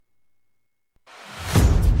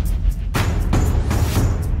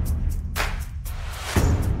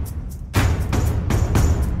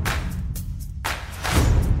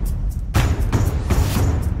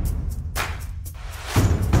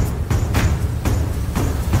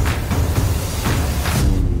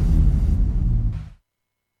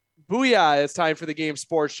Booyah! It's time for the Game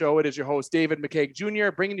Sports Show. It is your host, David McKeag Jr.,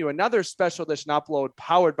 bringing you another special edition upload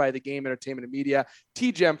powered by the Game Entertainment and Media,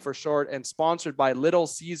 TGM for short, and sponsored by Little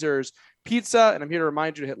Caesars Pizza. And I'm here to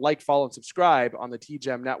remind you to hit like, follow, and subscribe on the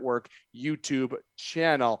TGM Network YouTube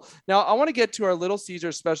channel. Now, I want to get to our Little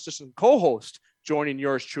Caesars special edition co-host, joining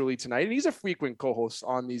yours truly tonight. And he's a frequent co-host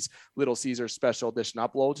on these Little Caesars special edition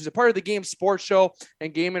uploads. He's a part of the Game Sports Show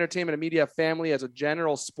and Game Entertainment and Media family as a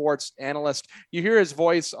general sports analyst. You hear his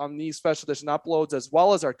voice on these special edition uploads, as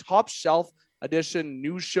well as our top shelf edition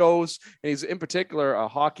news shows. And he's in particular a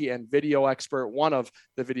hockey and video expert, one of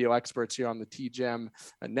the video experts here on the TGM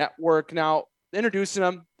network. Now, introducing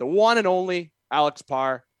him, the one and only Alex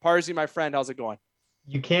Parr. Parzy, my friend, how's it going?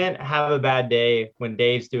 You can't have a bad day when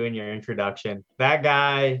Dave's doing your introduction. That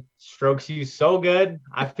guy strokes you so good.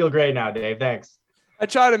 I feel great now, Dave. Thanks. I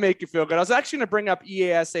try to make you feel good. I was actually going to bring up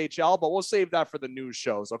EASHL, but we'll save that for the news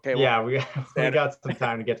shows. Okay. Yeah, we got some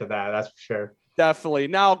time to get to that. That's for sure. Definitely.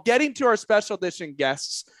 Now, getting to our special edition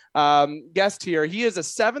guest here. He is a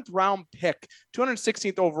 7th round pick,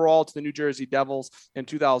 216th overall to the New Jersey Devils in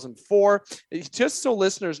 2004. Just so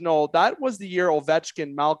listeners know, that was the year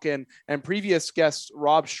Ovechkin, Malkin, and previous guest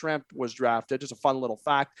Rob Schremp was drafted. Just a fun little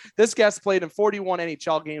fact. This guest played in 41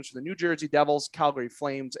 NHL games for the New Jersey Devils, Calgary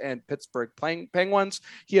Flames, and Pittsburgh Penguins.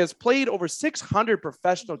 He has played over 600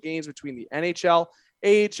 professional games between the NHL,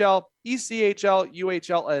 AHL, ECHL,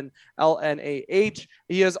 UHL, and LNAH.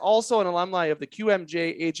 He is also an alumni of the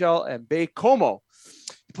QMJ, HL, and Bay Como,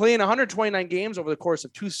 playing 129 games over the course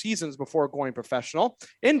of 2 seasons before going professional.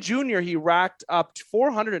 In junior, he racked up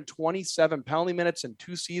 427 penalty minutes in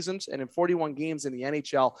 2 seasons, and in 41 games in the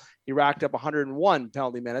NHL, he racked up 101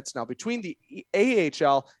 penalty minutes. Now, between the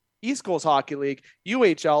AHL, East Coast Hockey League,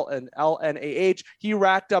 UHL, and LNAH, he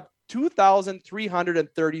racked up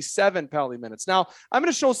 2,337 penalty minutes. Now, I'm going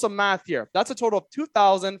to show some math here. That's a total of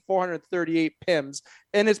 2,438 PIMs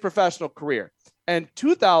in his professional career and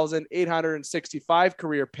 2,865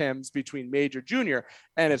 career PIMs between major, junior,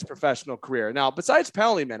 and his professional career. Now, besides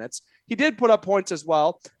penalty minutes, he did put up points as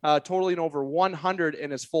well, totaling over 100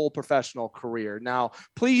 in his full professional career. Now,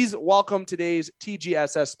 please welcome today's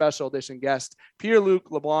TGSS special edition guest,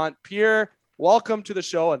 Pierre-Luc Leblond. Pierre, welcome to the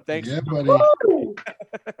show, and thanks. Yeah, buddy.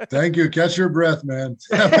 Thank you. Catch your breath, man.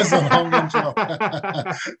 That was a long intro.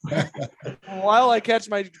 While I catch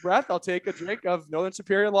my breath, I'll take a drink of Northern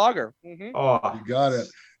Superior Lager. Mm-hmm. Oh, you got it.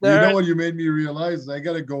 You know what you made me realize? I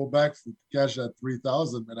got to go back for cash at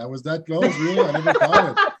 3,000, man. I was that close, really? I never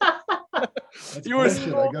caught it. You were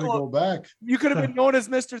so I got to go back. You could have been known as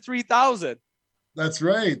Mr. 3000. That's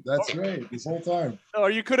right. That's right. This whole time.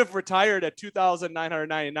 Or you could have retired at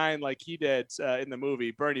 2,999 like he did in the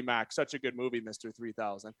movie Bernie Mac. Such a good movie, Mr.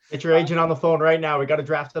 3000. Get your agent on the phone right now. We got to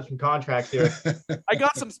draft up some contracts here. I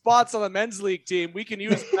got some spots on the men's league team. We can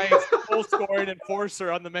use my goal scoring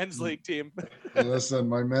enforcer on the men's league team. Listen,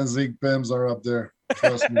 my men's league PIMs are up there.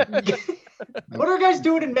 Trust me. What are guys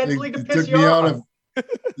doing in men's league to piss you off?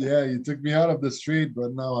 Yeah, you took me out of the street,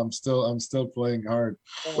 but now I'm still playing hard.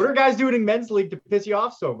 What are guys doing in men's league to piss you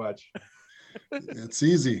off so much? It's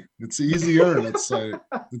easy. It's easier. It's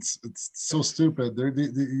so stupid.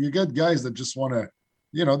 You get guys that just want to,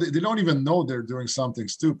 they don't even know they're doing something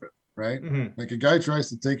stupid, right? Mm-hmm. Like a guy tries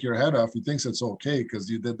to take your head off, he thinks it's okay because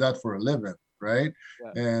you did that for a living, right?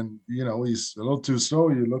 Yeah. And he's a little too slow.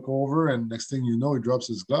 You look over, and next thing you know, he drops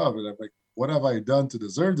his glove, and I'm like, what have I done to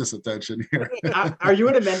deserve this attention here? Are you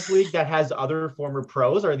in a men's league that has other former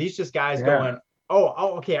pros, or are these just guys going,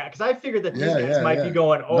 oh, okay? Because I figured that these guys might be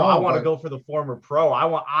going, I want to go for the former pro. I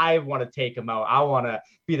want to take him out. I want to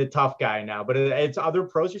be the tough guy now. But it's other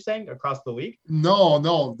pros, you're saying, across the league? No.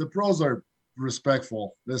 The pros are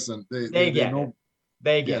respectful. Listen, they get it.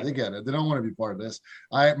 They get it. They don't want to be part of this.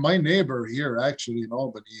 My neighbor here, actually in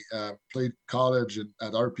Albany, played college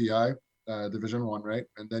at RPI. Division 1, right?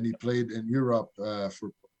 And then he played in Europe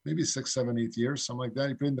for maybe 6, 7, 8 years, something like that.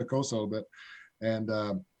 He played in the coast a little bit. And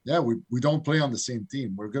we don't play on the same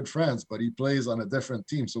team. We're good friends, but he plays on a different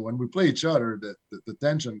team. So when we play each other, the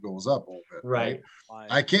tension goes up a little bit. Right.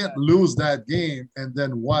 I can't lose that game and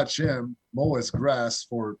then watch him mow his grass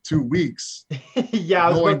for 2 weeks.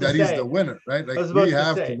 Knowing that he's the winner, right? Like we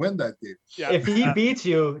have to win that game. Yeah. If he beats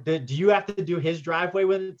you, do you have to do his driveway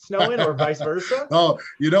when it's snowing or vice versa? Oh,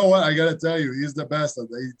 you know what? I got to tell you, he's the best.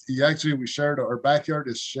 He actually, we shared, our backyard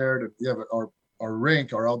is shared. And we have our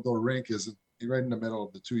rink, our outdoor rink is right in the middle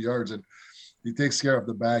of the 2 yards, and he takes care of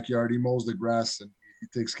the backyard. He mows the grass and he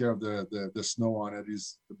takes care of the snow on it.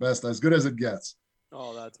 He's the best, as good as it gets.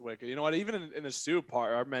 Oh, that's wicked. You know what? Even in the Sioux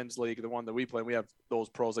part, our men's league, the one that we play, we have those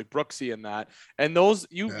pros like Brooksy and that. And those,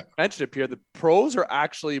 you mentioned it, Pierre, the pros are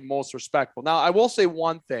actually most respectful. Now, I will say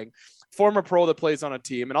one thing. Former pro that plays on a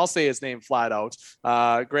team, and I'll say his name flat out,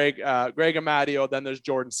 Greg Amadio. Then there's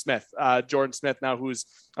Jordan Smith. Jordan Smith now, who's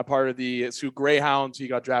a part of the Sioux Greyhounds. He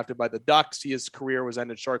got drafted by the Ducks. His career was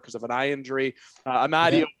ended short because of an eye injury.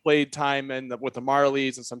 Amadio played time with the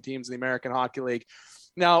Marlies and some teams in the American Hockey League.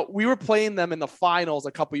 Now, we were playing them in the finals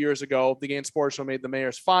a couple years ago. The Game Sports Show made the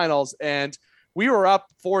Mayor's finals, and we were up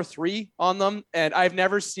 4-3 on them. And I've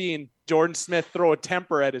never seen Jordan Smith throw a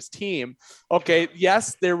temper at his team. Okay,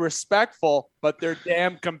 yes, they're respectful, but they're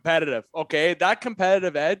damn competitive. Okay, that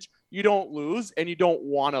competitive edge, you don't lose, and you don't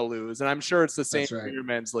want to lose. And I'm sure it's the same for your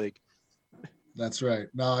men's league. That's right.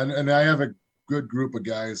 No, and I have a good group of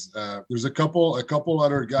guys. There's a couple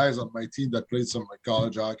other guys on my team that played some like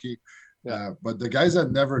college hockey. But the guys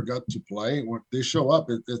that never got to play, when they show up,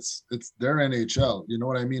 it's their NHL. You know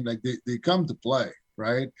what I mean? Like they come to play,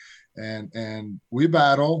 right? And we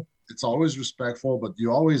battle. It's always respectful, but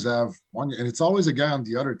you always have one, and it's always a guy on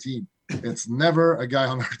the other team. It's never a guy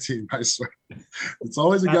on our team, I swear. It's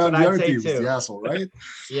always a guy on the other team. It's the asshole, right?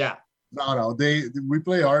 Yeah. No, we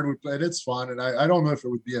play hard. And it's fun. And I don't know if it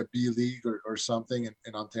would be a B league or something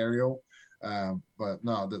in Ontario, but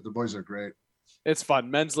no, the boys are great. It's fun.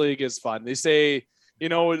 Men's league is fun. They say,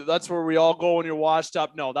 that's where we all go when you're washed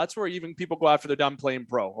up. No, that's where even people go after they're done playing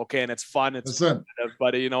pro. Okay. And it's fun. It's fun,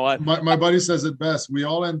 buddy. You know what? My buddy says it best. We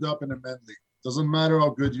all end up in a men's league. Doesn't matter how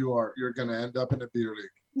good you are. You're going to end up in a beer league.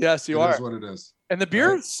 Yes, you are. That's what it is. And the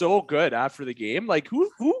beer is so good after the game. Like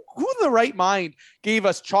who in the right mind gave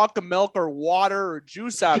us chocolate milk or water or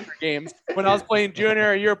juice after games when I was playing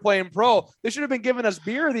junior and you're playing pro? They should have been giving us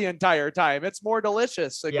beer the entire time. It's more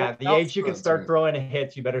delicious. Like, the age you can start throwing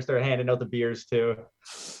hits, you better start handing out the beers too.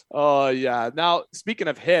 Oh, yeah. Now, speaking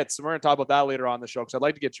of hits, we're going to talk about that later on the show because I'd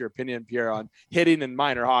like to get your opinion, Pierre, on hitting in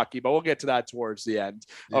minor hockey, but we'll get to that towards the end.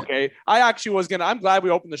 Yeah. Okay. I'm glad we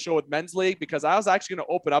opened the show with men's league because I was actually going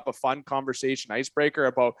to open up a fun conversation icebreaker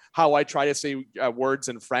about how I try to say words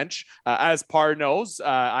in French. As Par knows,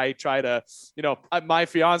 I try to, my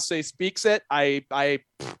fiance speaks it.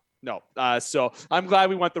 No. So I'm glad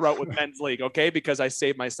we went the route with men's league. Okay. Because I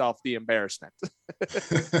saved myself the embarrassment.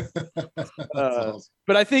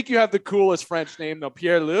 But I think you have the coolest French name though.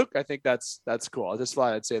 Pierre-Luc. I think that's cool. I just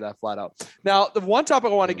thought I'd say that flat out. Now, the one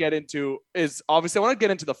topic I want to get into is obviously I want to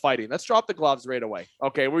get into the fighting. Let's drop the gloves right away.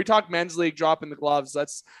 Okay. We talk men's league, dropping the gloves.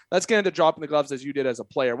 Let's get into dropping the gloves as you did as a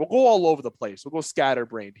player. We'll go all over the place. We'll go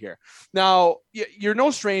scatterbrained here. Now, you're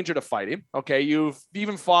no stranger to fighting. Okay. You've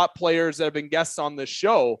even fought players that have been guests on this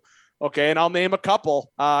show. Okay, and I'll name a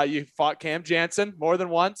couple. You fought Cam Jansen more than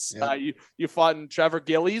once. Yep. You fought in Trevor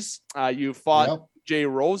Gillies. You fought Jay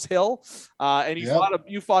Rosehill, and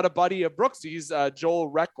you fought a buddy of Brooks. He's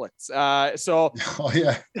Joel Recklitz.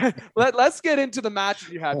 Let's get into the matches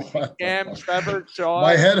you had. Cam, Trevor, Sean.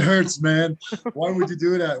 My head hurts, man. Why would you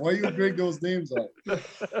do that? Why you bring those names up?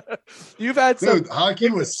 You've had hockey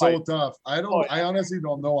was so tough. I honestly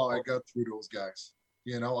don't know how I got through those guys.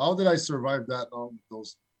 How did I survive that long with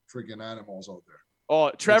those freaking animals out there?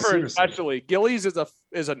 Oh, Trevor especially. Gillies is a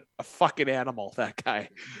fucking animal, that guy.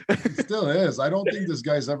 He still is. I don't think this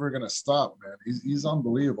guy's ever gonna stop, man. He's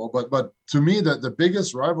unbelievable. But to me, the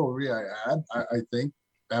biggest rivalry I had, I think,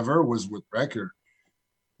 ever was with Recker.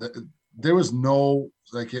 There was no,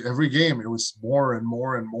 like, every game it was more and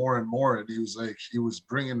more and more and more, and he was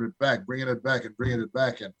bringing it back,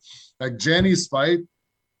 and like Jenny's fight.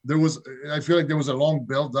 I feel like there was a long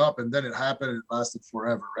build up and then it happened and it lasted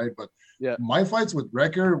forever, right? But my fights with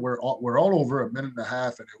Recker were all over a minute and a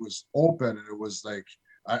half, and it was open, and it was like,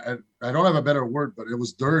 I don't have a better word, but it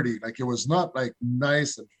was dirty. Like, it was not like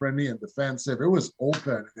nice and friendly and defensive. It was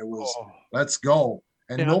open, and it was let's go,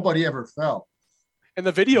 and nobody ever fell. And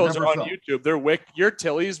the videos are on YouTube. They're wicked. Your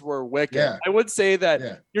Tillies were wicked. Yeah. I would say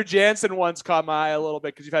that your Jansen ones caught my eye a little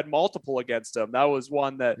bit because you've had multiple against him. That was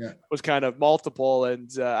one that was kind of multiple. And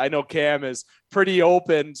I know Cam is pretty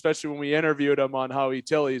open, especially when we interviewed him on how he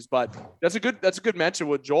Tillies. But that's a good mention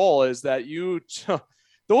with Joel, is that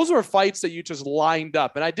those were fights that you just lined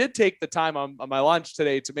up. And I did take the time on my lunch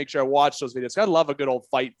today to make sure I watched those videos. I love a good old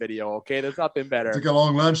fight video. Okay. There's nothing better. Took a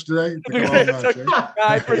long lunch today.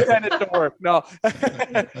 I pretended to work.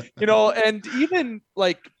 No, and even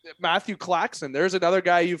like Matthew Clarkson, there's another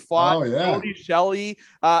guy you fought. Oh, yeah. Cody Shelley,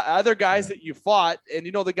 other guys that you fought. And,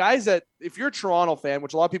 the guys that, if you're a Toronto fan,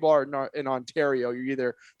 which a lot of people are in Ontario, you're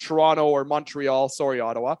either Toronto or Montreal, sorry,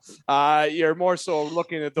 Ottawa. You're more so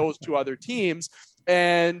looking at those two other teams.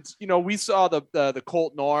 And, we saw the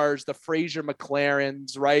Colt Nars, the Fraser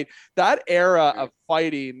McLarens, right? That era of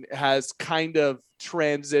fighting has kind of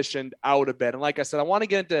transitioned out a bit. And like I said, I want to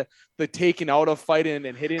get into the taking out of fighting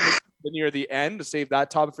and hitting near the end to save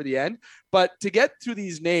that topic for the end. But to get through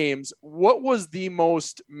these names, what was the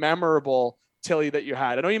most memorable Tilly that you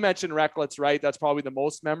had? I know you mentioned Recklets, right? That's probably the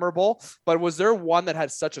most memorable, but was there one that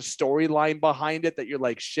had such a storyline behind it that you're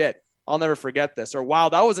like, shit, I'll never forget this? Or, wow,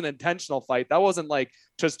 that was an intentional fight. That wasn't like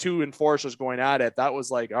just two enforcers going at it. That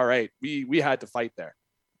was like, all right, we had to fight there.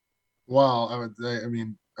 Well, I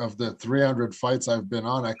mean, of the 300 fights I've been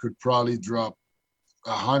on, I could probably drop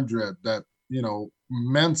 100 that,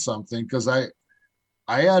 meant something. Cause I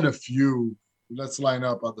had a few, let's line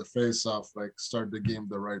up on the face off, like start the game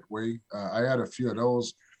the right way. I had a few of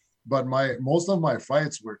those, but most of my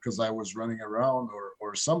fights were because I was running around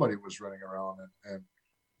or somebody was running around, and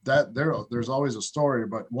that there's always a story.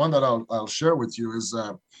 But one that I'll share with you is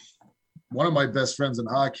one of my best friends in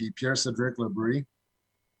hockey, Pierre-Luc Leblond.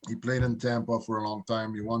 He played in Tampa for a long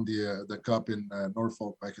time. He won the cup in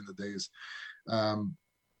Norfolk back in the days.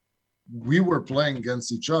 We were playing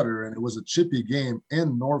against each other, and it was a chippy game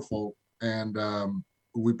in Norfolk, and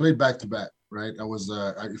we played back to back. Right, I was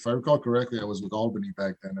if I recall correctly, I was with Albany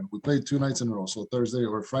back then, and we played 2 nights in a row, so Thursday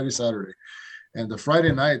or Friday, Saturday. And the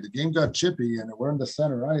Friday night, the game got chippy, and we're in the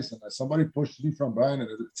center ice, and somebody pushed me from behind, and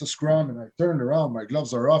it's a scrum, and I turned around, my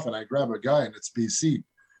gloves are off, and I grab a guy, and it's BC.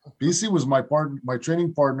 BC was my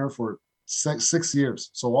training partner for 6 years.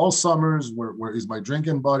 So all summers, where he's my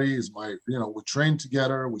drinking buddy, is my, we train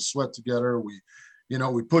together, we sweat together, we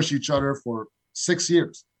push each other for 6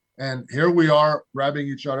 years. And here we are grabbing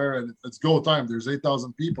each other, and it's go time. There's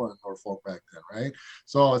 8,000 people in Norfolk back then, right?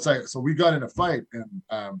 So it's like, so we got in a fight,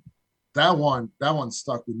 and that one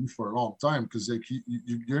stuck with me for a long time, because like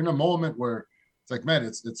you're in a moment where it's like, man,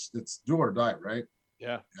 it's do or die, right?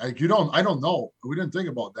 Yeah. Like I don't know. We didn't think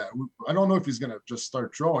about that. I don't know if he's gonna just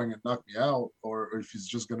start throwing and knock me out, or if he's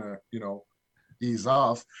just gonna ease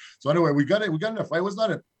off. So anyway, we got in a fight. It was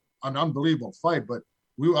not an unbelievable fight, but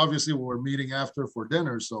we obviously were meeting after for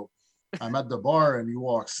dinner. So I'm at the bar, and he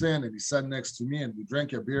walks in, and he sat next to me, and we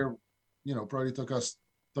drank a beer. Probably took us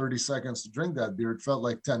 30 seconds to drink that beer. It felt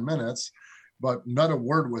like 10 minutes, but not a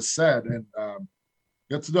word was said. And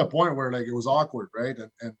get to the point where like it was awkward, right?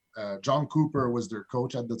 And John Cooper was their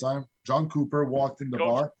coach at the time. John Cooper walked in the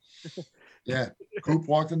bar. Yeah, Coop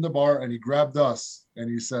walked in the bar, and he grabbed us, and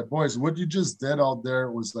he said, "Boys, what you just did out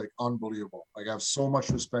there was like unbelievable. Like, I have so much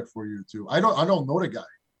respect for you too. I don't know the guy,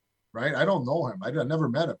 right? I don't know him. I never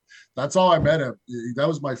met him. That's how I met him. That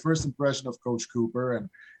was my first impression of Coach Cooper, and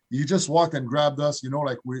he just walked and grabbed us,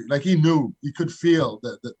 like he knew, he could feel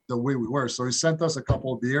the way we were. So he sent us a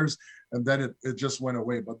couple of beers, and then it just went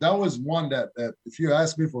away. But that was one that if you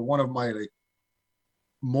ask me for one of my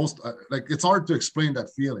most it's hard to explain that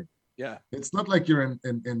feeling. Yeah, it's not like you're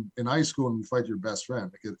in high school and you fight your best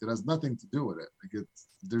friend. Like it has nothing to do with it. Like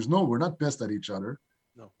we're not pissed at each other.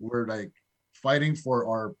 No, we're like fighting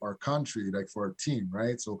for our country, like for our team,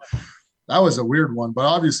 right? So that was a weird one, but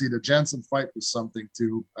obviously the Jensen fight was something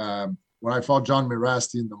too. When I fought John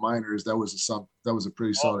Mirasti in the minors, that was a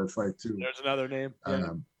pretty solid fight too. There's another name.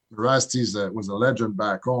 Yeah. Mirasti was a legend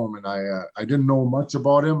back home, and I didn't know much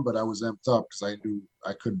about him, but I was amped up because I knew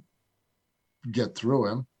I could get through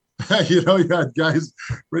him. You had guys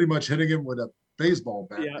pretty much hitting him with a baseball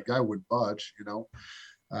bat. Yeah. The guy would budge. No,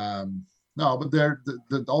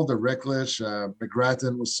 but all the Reckless,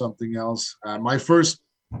 McGrattan was something else. My first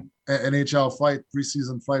NHL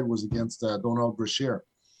preseason fight was against Donald Brashear.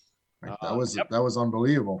 That was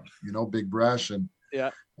unbelievable. Big Brash, and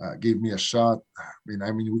gave me a shot.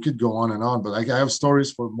 I mean, we could go on and on, but I have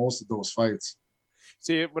stories for most of those fights.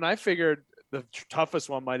 See, when I figured the toughest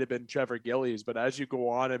one might have been Trevor Gillies, but as you go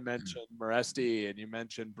on and mention Mirasti and you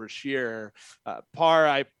mentioned Brashear,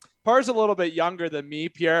 Par's a little bit younger than me,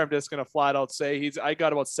 Pierre. I'm just going to flat out say I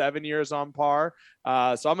got about 7 years on Par.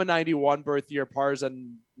 So I'm a 91 birth year. Par's a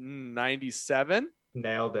 97.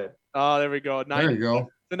 Nailed it. Oh, there we go. There you go.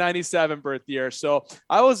 The 97 birth year. So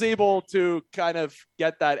I was able to kind of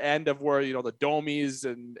get that end of where, the Domies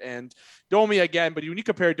and Domi again, but when you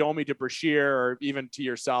compare Domi to Brashear or even to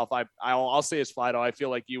yourself, I'll say as flat out, I feel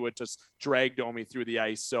like you would just drag Domi through the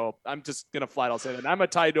ice. So I'm just going to flat out say that. I'm a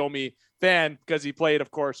Ty Domi fan because he played, of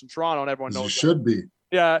course, in Toronto, and everyone knows. You should be.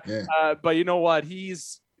 Yeah. But you know what?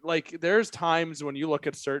 He's like, there's times when you look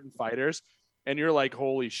at certain fighters and you're like,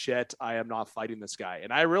 holy shit, I am not fighting this guy.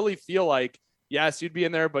 And I really feel like yes, you'd be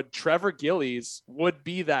in there, but Trevor Gillies would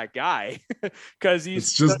be that guy because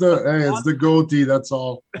it's the goatee. That's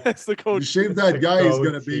all. It's the goatee. You shave that guy, he's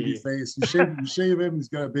got a baby face. You shave him, he's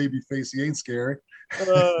got a baby face. He ain't scary.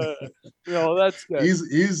 That's good.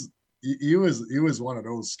 He was one of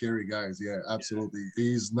those scary guys. Yeah, absolutely. Yeah.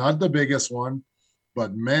 He's not the biggest one,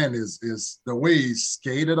 but man, is the way he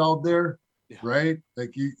skated out there, right?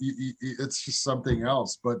 Like it's just something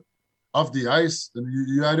else. But off the ice, and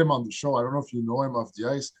you had him on the show. I don't know if you know him off the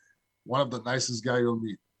ice. One of the nicest guy you'll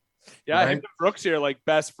meet. Yeah, right? Him and Brooks here, like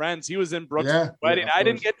best friends. He was in Brooks' wedding. I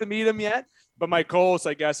didn't get to meet him yet, but my co-host,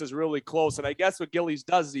 I guess, is really close. And I guess what Gillies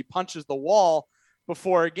does is he punches the wall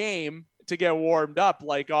before a game to get warmed up,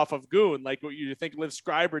 like off of Goon, like what you think Liv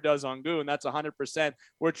Schreiber does on Goon. That's 100%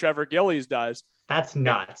 where Trevor Gillies does. That's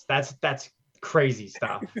nuts. That's crazy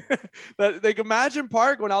stuff. Like imagine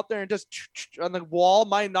Park going out there and just on the wall,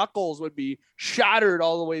 my knuckles would be shattered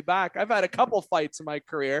all the way back. I've had a couple fights in my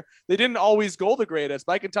career. They didn't always go the greatest,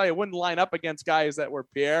 but I can tell you, I wouldn't line up against guys that were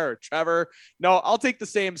Pierre or Trevor. No, I'll take the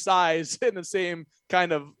same size and the same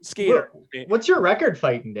kind of skater. What's your record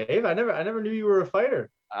fighting, Dave? I never knew you were a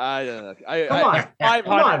fighter. Come on.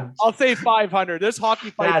 500. I'll say 500. There's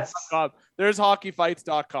hockeyfights.com. There's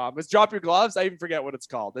hockeyfights.com. Let's drop your gloves. I even forget what it's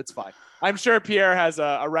called. It's fine. I'm sure Pierre has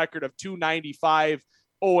a record of 295,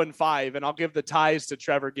 0-5, and I'll give the ties to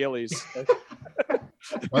Trevor Gillies.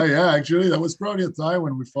 Oh yeah, actually, that was probably a tie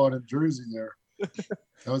when we fought in Jersey there.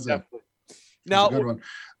 That was a good one.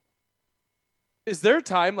 Is there a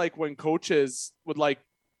time like when coaches would like?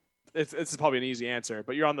 It's probably an easy answer,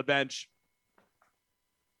 but you're on the bench.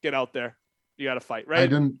 Get out there. You got to fight, right? I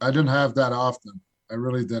didn't have that often. I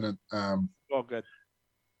really didn't. Oh, good.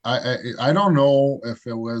 I don't know if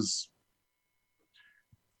it was.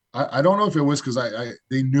 I don't know if it was because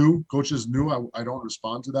coaches knew I don't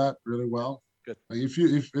respond to that really well. Good. Like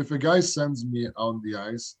if a guy sends me on the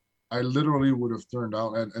ice, I literally would have turned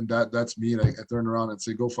out, and that's me. Like I turned around and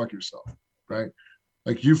say, "Go fuck yourself," right?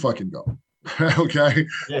 Like you fucking go. Okay.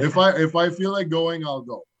 Yeah. If I feel like going, I'll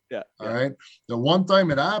go. Yeah. All right. The one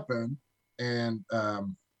time it happened, and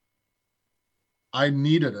I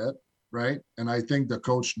needed it, right? And I think the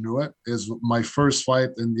coach knew it, is my first fight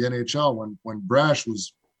in the NHL when Brash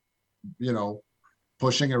was,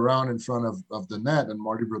 pushing around in front of the net, and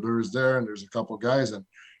Marty Brodeur is there, and there's a couple of guys, and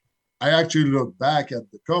I actually looked back at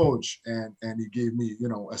the coach, and he gave me,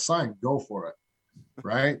 a sign, go for it,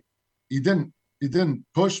 right? He didn't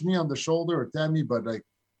push me on the shoulder or tap me, but like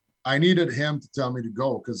I needed him to tell me to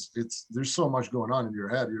go, because there's so much going on in your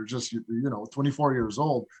head. You're just 24 years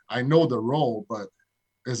old. I know the role, but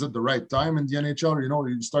is it the right time in the NHL?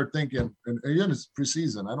 You start thinking, and again, it's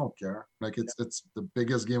preseason. I don't care. Like it's the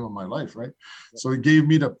biggest game of my life, right? So he gave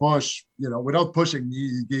me the push, without pushing me,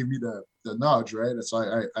 he gave me the nudge, right? And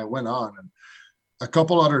so I went on, and a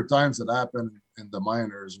couple other times that happened in the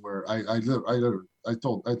minors where I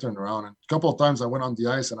turned around, and a couple of times I went on the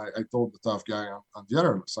ice and I told the tough guy on the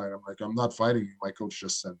other side, I'm like, I'm not fighting you. My coach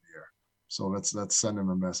just sent me here. So let's send him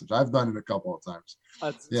a message. I've done it a couple of times.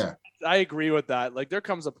 I agree with that. Like there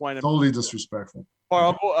comes a point. Totally disrespectful.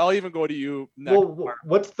 Or I'll even go to you next. Well,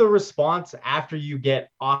 what's the response after you get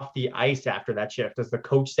off the ice after that shift? Does the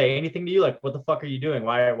coach say anything to you? Like, what the fuck are you doing?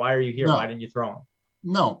 Why are you here? No. Why didn't you throw him?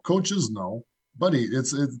 No, coaches know. Buddy,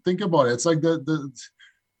 think about it. It's like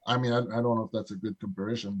I mean, I don't know if that's a good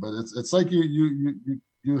comparison, but it's like you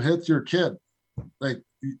hit your kid. Like,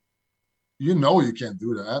 you can't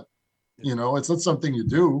do that. It's not something you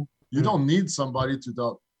do. You don't need somebody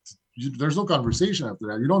to there's no conversation after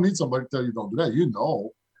that. You don't need somebody to tell you don't do that.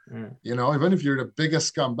 Even if you're the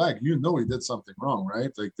biggest scumbag, he did something wrong, right?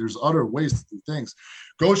 Like there's other ways to do things.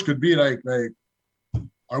 Coach could be like,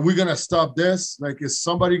 are we going to stop this? Like, is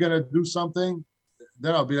somebody going to do something?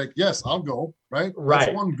 Then I'll be like, yes, I'll go, right?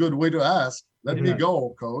 That's one good way to ask. Let me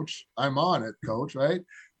go, coach. I'm on it, coach, right?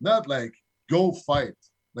 Not like, go fight.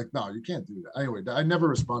 Like, no, you can't do that. Anyway, I never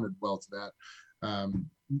responded well to that.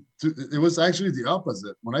 It was actually the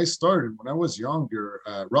opposite. When I started, when I was younger,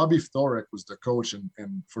 Robbie Thorek was the coach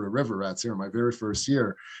for the River Rats here, my very first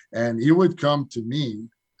year. And he would come to me,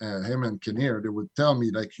 him and Kinnear, they would tell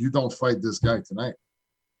me, like, you don't fight this guy tonight.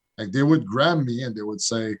 Like, they would grab me and they would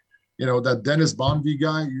say, that Dennis Bonvie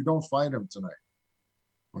guy, you don't fight him tonight.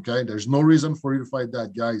 Okay? There's no reason for you to fight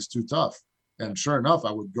that guy. He's too tough. And sure enough,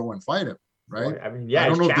 I would go and fight him, right? I mean, yeah, I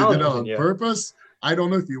don't know if they did it on purpose. I don't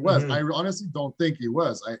know if he was. I honestly don't think he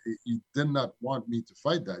was. He did not want me to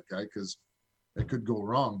fight that guy because it could go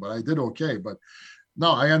wrong, but I did okay. But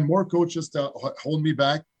no, I had more coaches to hold me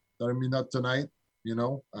back. I mean, not tonight,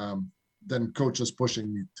 than coaches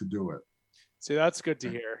pushing me to do it. See, that's good to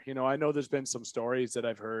hear. I know there's been some stories that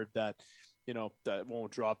I've heard that that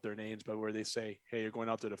won't drop their names, but where they say, hey, you're going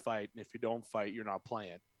out there to fight. And if you don't fight, you're not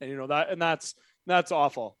playing. And that's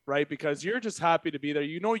awful, right? Because you're just happy to be there.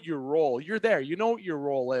 Your role, you're there. You know what your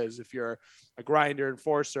role is. If you're a grinder,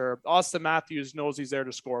 enforcer, Austin Matthews knows he's there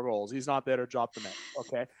to score goals. He's not there to drop the net.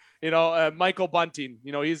 Okay. Michael Bunting,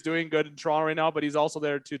 he's doing good in Toronto right now, but he's also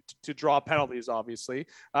there to draw penalties, obviously.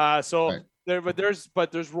 Right.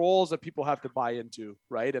 There's roles that people have to buy into,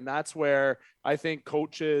 right? And that's where I think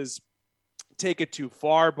coaches take it too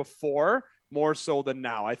far before, more so than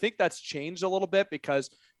now. I think that's changed a little bit because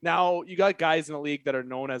now you got guys in the league that are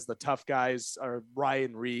known as the tough guys, or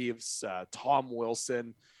Ryan Reeves, Tom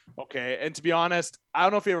Wilson. Okay. And to be honest, I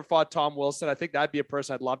don't know if you ever fought Tom Wilson. I think that'd be a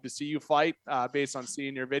person I'd love to see you fight based on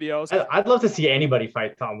seeing your videos. I'd love to see anybody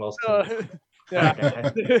fight Tom Wilson.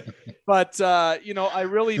 Yeah. But, I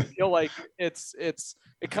really feel like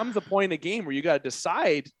it comes a point in a game where you got to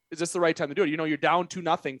decide, is this the right time to do it? You're down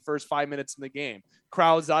 2-0 first 5 minutes in the game,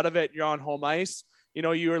 crowd's out of it. You're on home ice.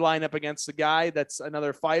 You're lined up against a guy that's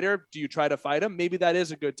another fighter. Do you try to fight him? Maybe that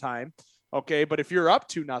is a good time. Okay. But if you're up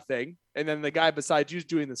 2-0 and then the guy beside you is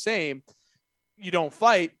doing the same, you don't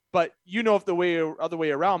fight. But if the other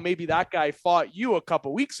way around, maybe that guy fought you a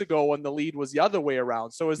couple weeks ago when the lead was the other way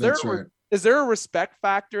around. So is there a respect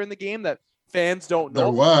factor in the game that fans don't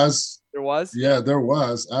know? There was. Yeah, there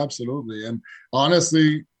was. Absolutely. And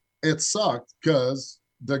honestly, it sucked because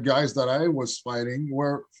the guys that I was fighting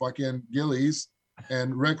were fucking Gillies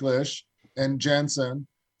and Ricklish and Jensen.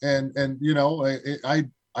 And I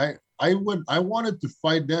wanted to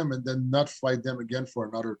fight them and then not fight them again for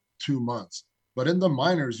another 2 months. But in the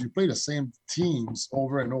minors, you play the same teams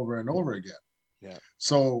over and over and over again. Yeah.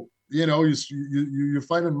 So, you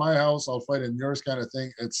fight in my house, I'll fight in yours, kind of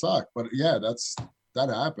thing. It sucked. But yeah, that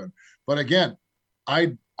happened. But again,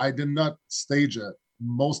 I did not stage it.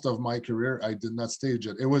 Most of my career, I did not stage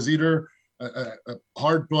it. It was either a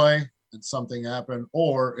hard play and something happened,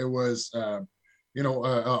 or it was a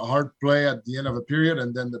hard play at the end of a period,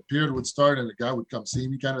 and then the period would start and the guy would come see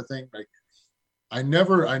me, kind of thing. Like I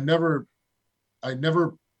never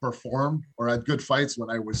performed or had good fights when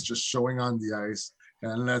I was just showing on the ice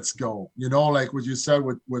and let's go. Like what you said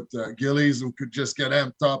with Gillies, who could just get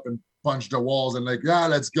amped up and punch the walls and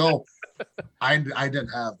let's go. I didn't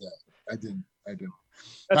have that. I didn't.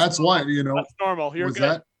 That's why, That's normal. You're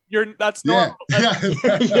good. That's normal. Yeah.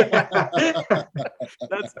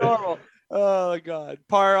 That's normal. Oh God,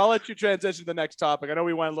 Par, I'll let you transition to the next topic. I know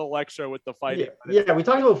we went a little extra with the fighting. Yeah, we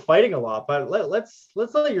talked about fighting a lot, but let's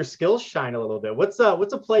let your skills shine a little bit. What's a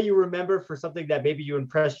play you remember for something that maybe you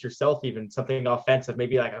impressed yourself, even something offensive,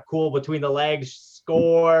 maybe like a cool between the legs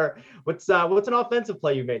score? What's an offensive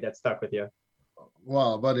play you made that stuck with you?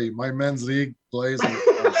 Well, buddy, my men's league plays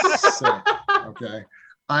are sick. Okay.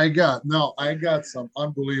 I got some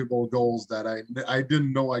unbelievable goals that I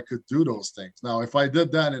didn't know I could do those things. Now, if I did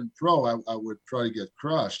that in pro, I would probably get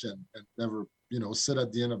crushed and never, sit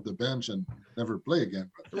at the end of the bench and never play again.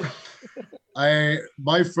 But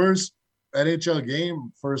my first NHL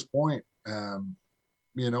game, first point,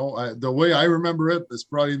 the way I remember it is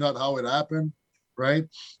probably not how it happened, right?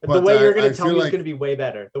 But the way you're going to tell me is going to be way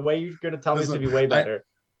better. The way you're going to tell me is going to be way better.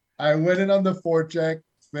 I went in on the forecheck.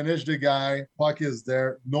 Finish the guy, puck is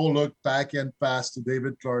there, no look, backhand pass to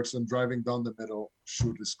David Clarkson, driving down the middle,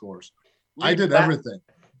 shoot, he scores. I did everything.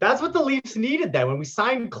 That's what the Leafs needed then. When we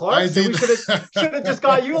signed Clarkson, we should have just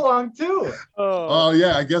got you along too. Oh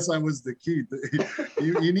yeah, I guess I was the key.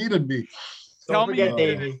 You needed me. Don't forget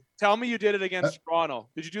Davey. Tell me you did it against Toronto.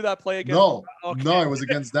 Did you do that play against? No, it was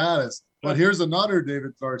against Dallas. But here's another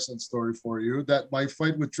David Clarkson story for you. That my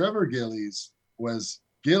fight with Trevor Gillies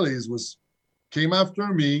came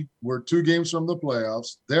after me. We're 2 games from the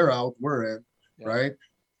playoffs. They're out. We're in, right?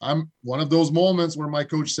 I'm one of those moments where my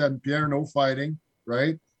coach said, Pierre, no fighting,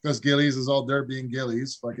 right? Because Gillies is out there being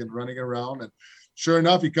Gillies, fucking running around. And sure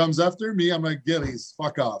enough, he comes after me. I'm like, Gillies,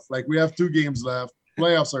 fuck off. Like, we have 2 games left.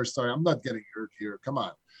 Playoffs are starting. I'm not getting hurt here. Come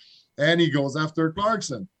on. And he goes after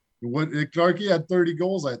Clarkson. Clarky had 30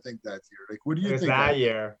 goals, I think, that year. Like, what do you think? That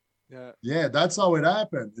year. Yeah, that's how it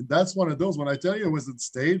happened. And that's one of those, when I tell you it was in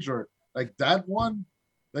stage or like that one,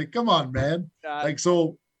 like, come on, man. Like,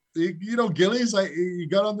 so, Gillies, you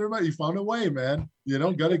got under my, you found a way, man.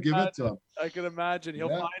 Got to give it to him. I can imagine he'll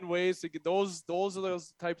find ways to get those are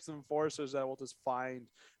those types of enforcers that will just find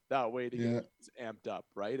that way to get amped up,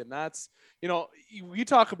 right? And that's, we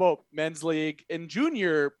talk about men's league and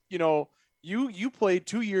junior, you played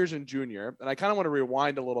 2 years in junior, and I kind of want to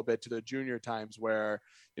rewind a little bit to the junior times where,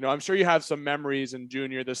 I'm sure you have some memories in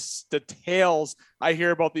junior. The tales I hear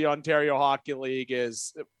about the Ontario Hockey League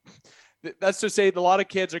is that's to say a lot of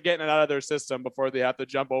kids are getting it out of their system before they have to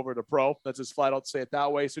jump over to pro. Let's just flat out say it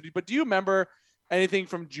that way. So, but do you remember anything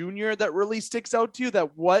from junior that really sticks out to you?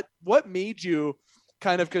 That what made you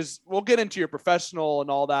kind of, because we'll get into your professional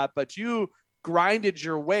and all that, but you grinded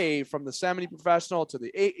your way from the semi-professional to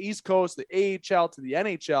the East Coast, the AHL to the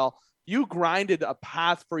NHL. You grinded a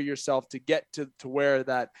path for yourself to get to wear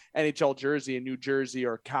that NHL jersey in New Jersey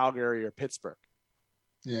or Calgary or Pittsburgh.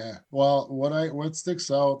 Yeah. Well, what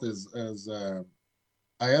sticks out is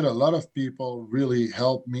I had a lot of people really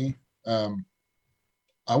help me.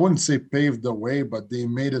 I wouldn't say paved the way, but they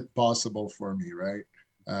made it possible for me, right?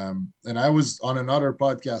 And I was on another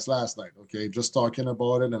podcast last night, okay, just talking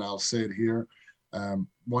about it, and I'll say it here.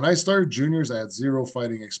 When I started juniors, I had zero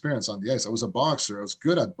fighting experience on the ice. I was a boxer. I was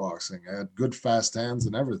good at boxing. I had good fast hands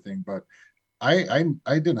and everything, but I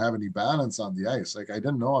didn't have any balance on the ice. Like, I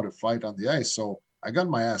didn't know how to fight on the ice. So I got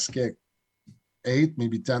my ass kicked 8,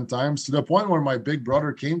 maybe 10 times, to the point where my big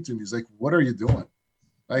brother came to me. He's like, "What are you doing?"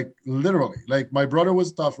 Like, literally, like, my brother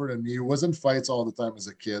was tougher than me. He was in fights all the time as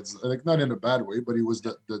a kid, like, not in a bad way, but he was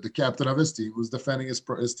the captain of his team, was defending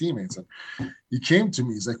his teammates. And he came to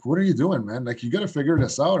me. He's like, "What are you doing, man? Like, you got to figure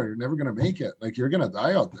this out or you're never going to make it. Like, you're going to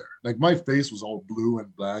die out there." Like, my face was all blue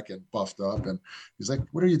and black and puffed up. And he's like,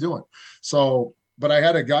 "What are you doing?" So, but I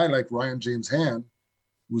had a guy like Ryan James Hand,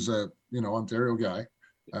 who's a, Ontario guy,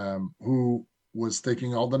 who was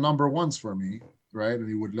taking all the number ones for me, right? And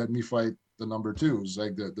he would let me fight the number twos,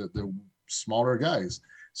 like the smaller guys.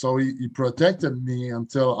 So he protected me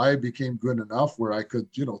until I became good enough where I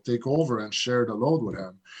could, take over and share the load with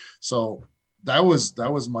him. So that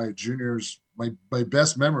was my juniors, my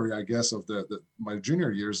best memory, I guess, of my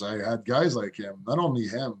junior years. I had guys like him, not only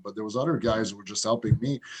him, but there was other guys who were just helping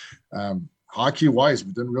me. Hockey wise,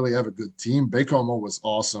 we didn't really have a good team. Baie-Comeau was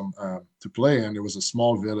awesome to play in. It was a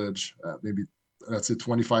small village, maybe let's say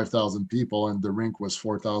 25,000 people, and the rink was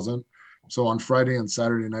 4,000. So on Friday and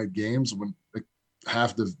Saturday night games, when like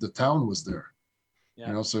half the town was there,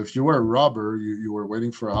 so if you were a robber, you were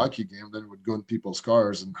waiting for a hockey game, then it would go in people's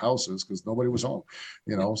cars and houses because nobody was home,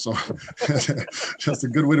 so just a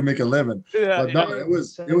good way to make a living. Yeah, but no, it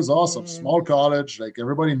was awesome. Small college, like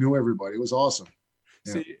everybody knew everybody. It was awesome.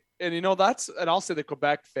 Yeah. See, and and I'll say the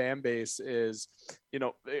Quebec fan base is,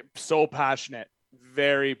 so passionate.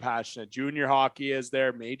 Very passionate. Junior hockey is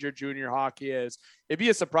there. Major junior hockey is. It'd be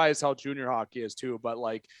a surprise how junior hockey is too, but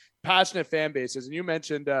like passionate fan bases. And you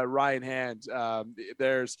mentioned Ryan Hand.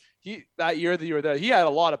 That year that you were there, he had a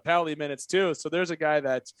lot of penalty minutes too. So there's a guy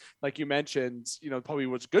that, like you mentioned, probably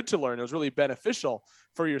was good to learn. It was really beneficial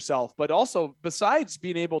for yourself, but also besides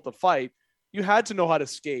being able to fight, you had to know how to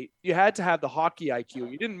skate. You had to have the hockey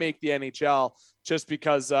IQ. You didn't make the NHL just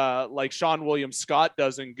because like Sean William Scott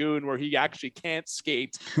does in Goon, where he actually can't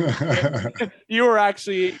skate. You were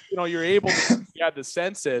actually, you're able to, you had the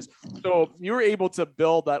senses. So you were able to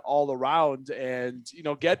build that all around and,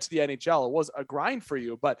 get to the NHL. It was a grind for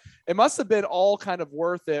you, but it must have been all kind of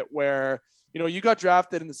worth it where, you got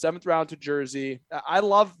drafted in the 7th round to Jersey.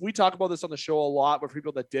 We talk about this on the show a lot with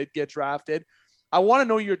people that did get drafted. I want to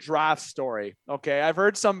know your draft story. Okay. I've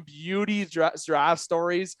heard some beauty draft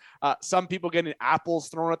stories. Some people getting apples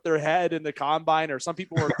thrown at their head in the combine, or some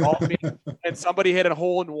people were golfing and somebody hit a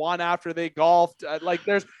hole in one after they golfed.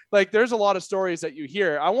 There's a lot of stories that you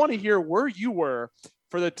hear. I want to hear where you were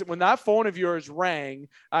for when that phone of yours rang.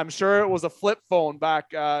 I'm sure it was a flip phone back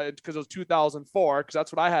because it was 2004, because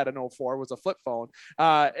that's what I had in 2004 was a flip phone.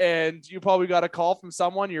 And you probably got a call from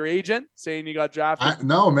someone, your agent, saying you got drafted.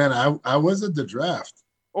 No, man, I was at the draft.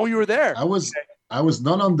 Oh, you were there. I was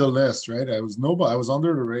not on the list, right? I was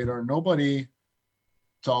under the radar. Nobody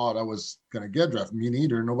thought I was gonna get drafted. Me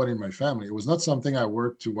neither. Nobody in my family. It was not something I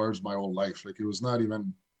worked towards my whole life. Like, it was not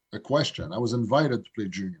even a question. I was invited to play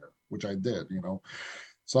junior, which I did,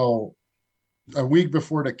 So a week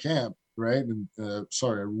before the camp, right? And a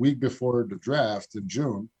week before the draft in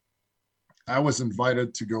June, I was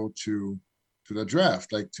invited to go to the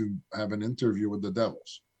draft, like to have an interview with the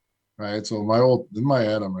Devils, right? So in my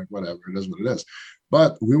head, I'm like, whatever, it is what it is.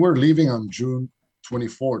 But we were leaving on June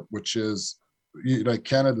 24th, which is like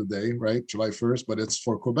Canada Day, right? July 1st, but it's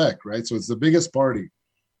for Quebec, right? So it's the biggest party,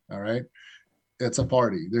 all right? It's a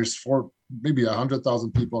party. There's maybe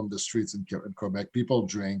 100,000 people on the streets in Quebec. People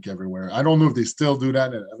drink everywhere. I don't know if they still do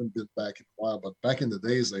that. I haven't been back in a while, but back in the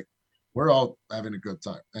days, like, we're all having a good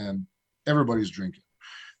time and everybody's drinking.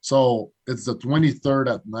 So it's the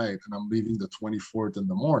 23rd at night and I'm leaving the 24th in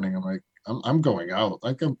the morning. I'm like, I'm going out.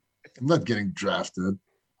 Like, I'm not getting drafted.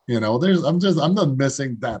 I'm not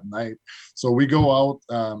missing that night. So we go out.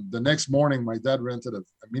 The next morning, my dad rented a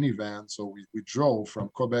minivan. So we drove from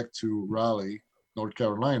Quebec to Raleigh North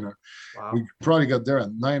Carolina. Wow. We probably got there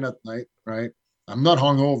at 9 at night, right? I'm not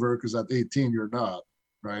hungover because at 18 you're not,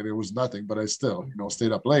 right? It was nothing, but I still,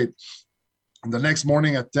 stayed up late. And the next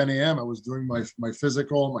morning at 10 a.m. I was doing my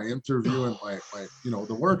physical, my interview, and my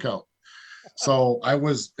the workout. So I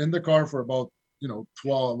was in the car for about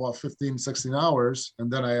 15, 16 hours,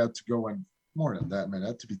 and then I had to go, and more than that, man, it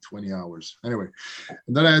had to be 20 hours anyway.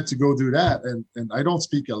 And then I had to go do that, and I don't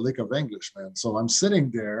speak a lick of English, man. So I'm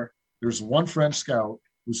sitting there. There's one French scout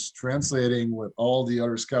who's translating what all the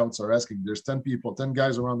other scouts are asking. There's 10 people, 10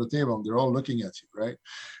 guys around the table, and they're all looking at you, right?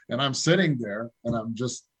 And I'm sitting there, and I'm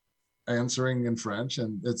just answering in French,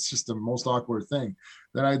 and it's just the most awkward thing.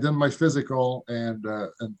 Then I did my physical, and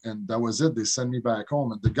that was it. They sent me back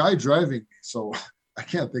home, and the guy driving me, so I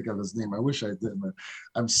can't think of his name. I wish I did, man.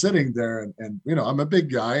 I'm sitting there, and I'm a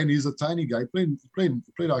big guy, and he's a tiny guy. Played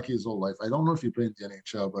hockey his whole life. I don't know if he played in the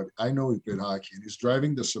NHL, but I know he played hockey. And he's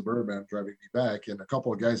driving the Suburban, driving me back, and a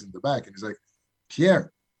couple of guys in the back, and he's like,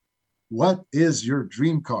 "Pierre, what is your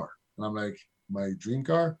dream car?" And I'm like, "My dream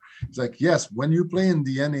car?" He's like, "Yes, when you play in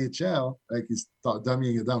the NHL," like he's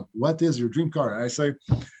dumbing it down. "What is your dream car?" And I say,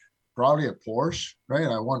 "Probably a Porsche, right?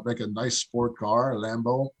 I want like a nice sport car, a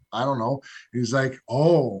Lambo. I don't know." He's like,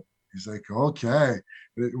 "Oh," he's like, "Okay."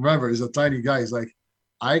 Remember, he's a tiny guy. He's like,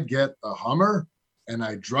 "I get a Hummer and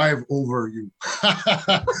I drive over you."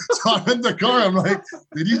 So I'm in the car. I'm like,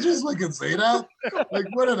 did he just fucking say that? Like,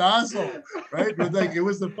 what an asshole, right? But like, it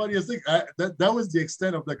was the funniest thing. That was the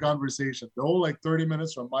extent of the conversation. The whole 30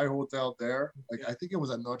 minutes from my hotel there. Like, I think it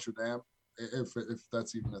was at Notre Dame, if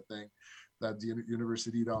that's even a thing, that the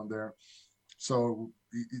university down there. So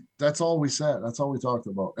that's all we said. That's all we talked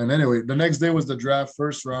about. And anyway, the next day was the draft,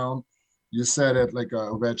 first round. You said it, like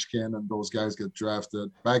Ovechkin and those guys get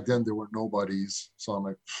drafted. Back then, there were nobodies. So I'm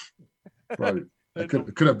like, probably, it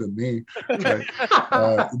could have been me.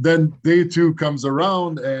 Right? Then day 2 comes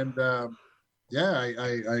around, and my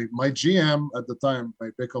GM at the time,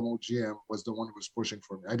 my Bécomo GM, was the one who was pushing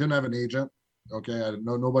for me. I didn't have an agent. Okay, I didn't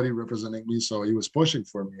know nobody representing me, so he was pushing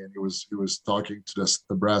for me, and he was talking to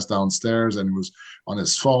the brass downstairs, and he was on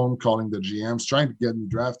his phone calling the GMs, trying to get me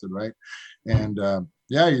drafted, right? And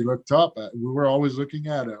he looked up. We were always looking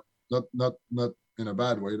at him, not in a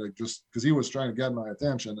bad way, like just because he was trying to get my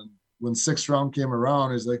attention. And when 6th round came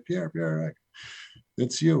around, he's like, Pierre, like,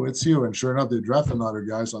 it's you. And sure enough, they drafted another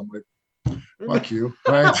guy. So I'm like, fuck you,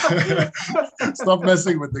 right? Stop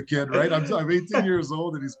messing with the kid, right? I'm 18 years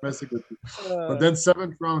old and he's messing with me. But then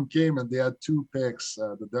 7th round came and they had 2 picks,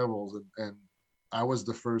 the Devils, and I was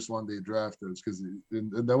the first one they drafted because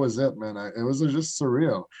that was it, man. It was just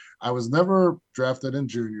surreal. I was never drafted in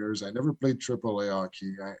juniors. I never played AAA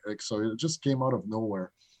hockey. So it just came out of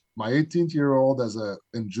nowhere. My 18-year-old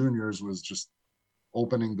in juniors was just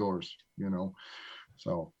opening doors,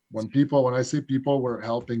 So when I say people were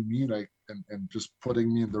helping me, like, and just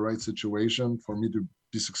putting me in the right situation for me to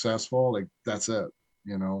be successful, like, that's it.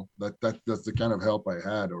 That's the kind of help I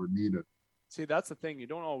had or needed. See, that's the thing. You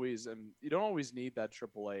don't always need that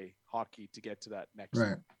AAA hockey to get to that next.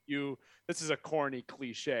 Right. This is a corny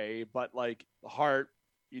cliche, but like the heart,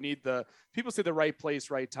 you need people say the right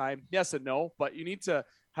place, right time. Yes and no, but you need to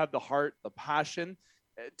have the heart, the passion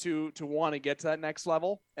to want to get to that next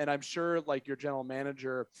level. And I'm sure like your general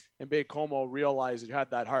manager in Bécomo realized you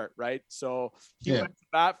had that heart, right? So he went to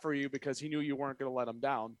bat for you because he knew you weren't going to let him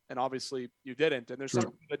down. And obviously you didn't. And there's some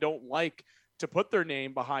people that don't like to put their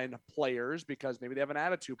name behind players because maybe they have an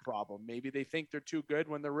attitude problem. Maybe they think they're too good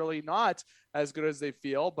when they're really not as good as they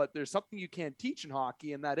feel, but there's something you can't teach in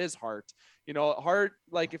hockey, and that is heart. Heart,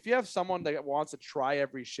 like if you have someone that wants to try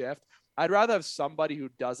every shift, I'd rather have somebody who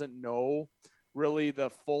doesn't know really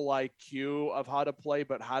the full IQ of how to play,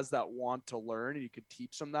 but has that want to learn, and you could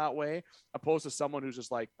teach them that way, opposed to someone who's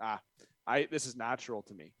just like, this is natural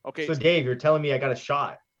to me. Okay. So Dave, you're telling me I got a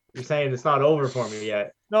shot. You're saying it's not over for me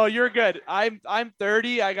yet. No, you're good. I'm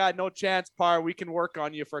 30. I got no chance, Par. We can work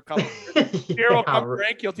on you for a couple of years. Here will come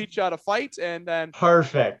Frank. He'll teach you how to fight, and then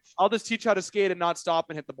perfect. I'll just teach you how to skate and not stop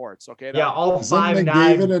and hit the boards. Okay. All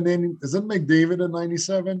 5'9". Isn't McDavid in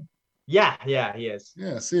 97? Yeah, he is.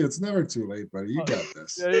 Yeah, see, it's never too late, buddy. You got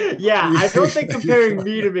this. Yeah, I don't think comparing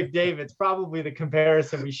me to McDavid's probably the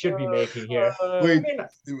comparison we should be making here. Wait,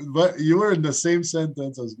 but you were in the same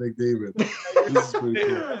sentence as McDavid. This is pretty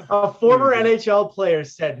cool. A former NHL player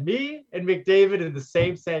said me and McDavid in the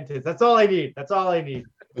same sentence. That's all I need.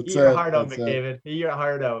 Eat your heart out, McDavid. Eat your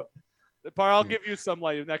heart out. Par, I'll give you some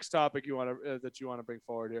next topic you want to bring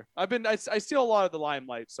forward here. I steal a lot of the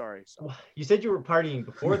limelight. Sorry. So. You said you were partying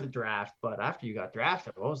before the draft, but after you got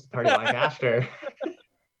drafted, what was the party like after?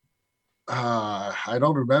 I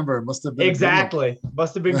don't remember. It must have been exactly.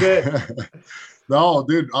 Must have been good. No,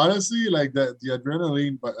 dude, honestly, like the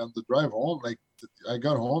adrenaline, but on the drive home, like I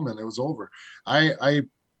got home and it was over. I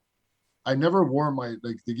never wore my,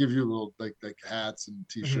 like, they give you little like hats and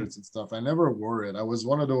t-shirts and stuff. I never wore it. I was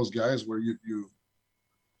one of those guys where you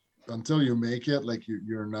until you make it, like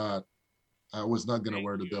you're not. I was not gonna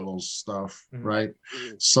wear the Devils stuff, right?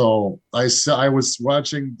 So I was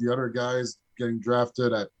watching the other guys getting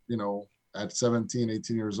drafted at at 17,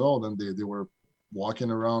 18 years old, and they were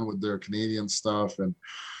walking around with their Canadian stuff, and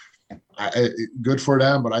good for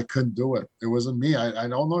them, but I couldn't do it. It wasn't me. I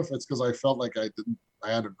don't know if it's because I felt like I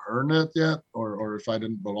hadn't earned it yet, or if I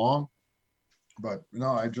didn't belong, but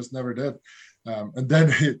no, I just never did. And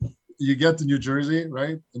then you get to New Jersey,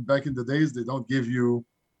 right? And back in the days, they don't give you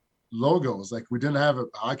logos. Like we didn't have a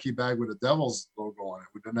hockey bag with a Devils logo on it.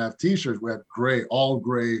 We didn't have t-shirts. We had all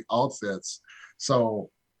gray outfits. So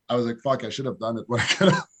I was like, fuck, I should have done it when I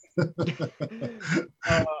could have.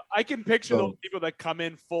 I can picture those people that come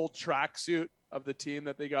in full tracksuit of the team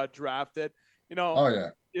that they got drafted. Oh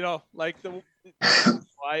yeah. Like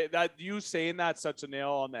that you saying that's such a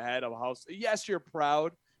nail on the head of how. Yes, you're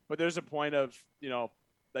proud, but there's a point of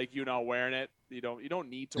like you not wearing it. You don't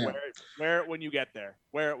need to wear it. Wear it when you get there.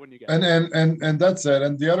 Wear it when you get there. And that's it.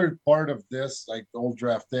 And the other part of this, like the old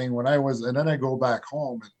draft thing, and then I go back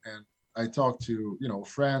home and I talk to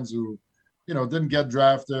friends who didn't get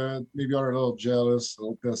drafted, maybe are a little jealous, a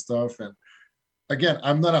little pissed off. And again,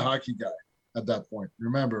 I'm not a hockey guy at that point.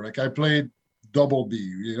 Remember, like I played double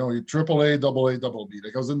B, triple A, double A, double B.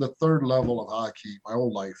 Like I was in the third level of hockey my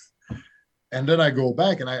whole life. And then I go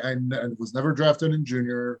back and I was never drafted in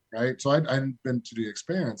junior, right? So I hadn't been to the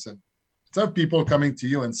experience. And it's have people coming to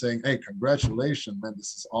you and saying, hey, congratulations, man,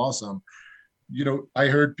 this is awesome. I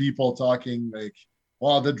heard people talking like,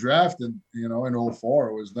 well, the draft in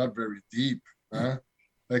 04 was not very deep. Huh?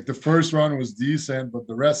 Like the first round was decent, but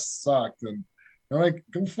the rest sucked. And they're like,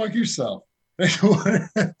 go fuck yourself.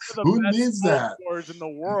 Who needs that? Scores in the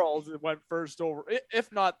world went first over,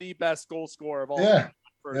 if not the best goal scorer of all time.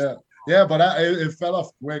 Yeah, but it fell off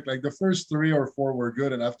quick. Like the first 3 or 4 were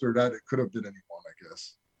good, and after that, it could have been anyone, I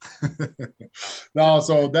guess. No,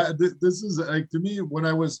 so this is like to me when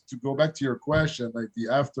I was to go back to your question, like the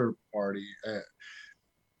after party,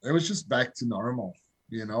 it was just back to normal.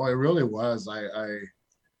 It really was.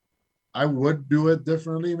 I would do it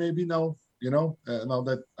differently, maybe now. Now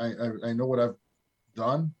that I know what I've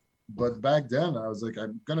done, but back then I was like,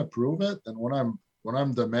 I'm gonna prove it, and when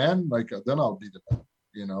I'm the man, like then I'll be the man.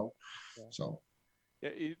 So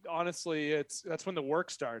honestly, that's when the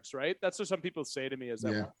work starts, right? That's what some people say to me is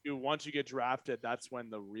that once you get drafted, that's when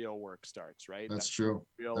the real work starts, right? That's true.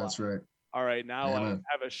 That's right. All right, now I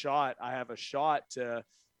have a shot to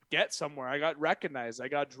get somewhere. I got recognized. I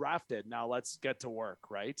got drafted. Now let's get to work,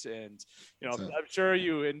 right? And I'm sure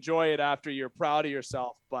you enjoy it after you're proud of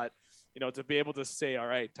yourself, but to be able to say, all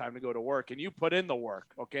right, time to go to work, and you put in the work.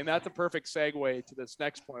 Okay. And that's a perfect segue to this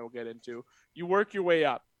next point we'll get into. You work your way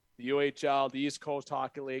up the UHL, the East Coast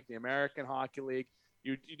Hockey League, the American Hockey League.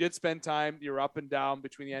 You did spend time, you're up and down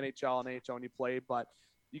between the NHL and NHL when you played, but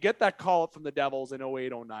you get that call up from the Devils in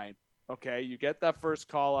 08-09. Okay. You get that first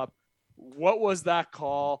call up. What was that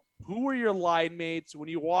call? Who were your line mates? When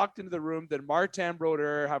you walked into the room, did Martin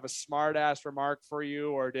Brodeur have a smart ass remark for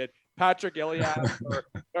you, or did Patrick Gillies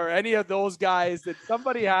or any of those guys? Did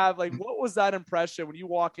somebody have, like, what was that impression when you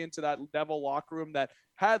walk into that Devil locker room that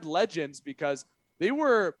had legends? Because they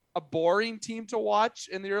were a boring team to watch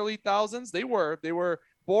in the early thousands. They were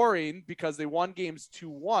boring because they won games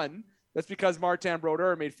 2-1. That's because Martin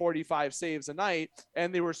Brodeur made 45 saves a night,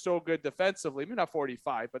 and they were so good defensively. Maybe not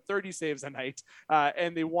 45, but 30 saves a night,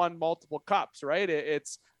 and they won multiple cups. Right?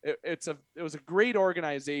 It was a great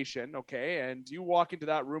organization. Okay, and you walk into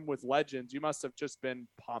that room with legends, you must have just been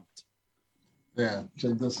pumped. Yeah,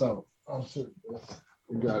 check this out. Oh shit,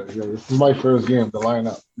 we got it here. This is my first game. The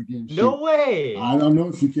lineup. The game sheet. No way. I don't know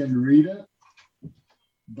if you can read it,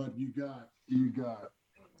 but you got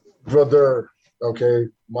Brodeur. Okay,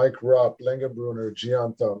 Mike Rupp, Lengenbrunner,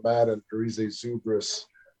 Gianta, Madden, Parise Zubris,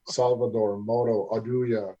 Salvador, Moto,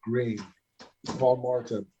 Aduya, Green, Paul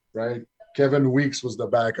Martin, right? Kevin Weeks was the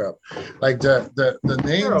backup. Like the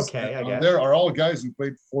names okay, I guess. There are all guys who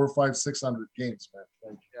played 400, 500, 600 games, man.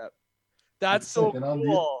 Like, that's so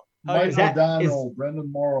cool. Mike O'Donnell,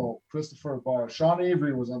 Brendan Morrow, Christopher Barr, Sean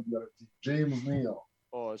Avery was on the other team, James Neal.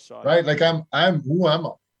 Oh, Sean. Right? Like I'm who am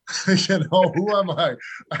I? Who am I?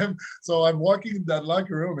 I'm walking in that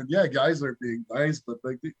locker room, and yeah, guys are being nice, but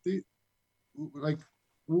like they like,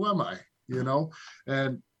 who am I?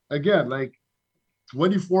 And again, like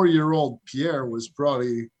 24-year-old Pierre was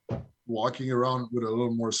probably walking around with a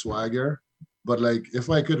little more swagger, But like, if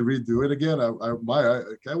I could redo it again,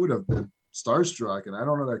 I would have been starstruck, and I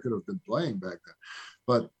don't know that I could have been playing back then.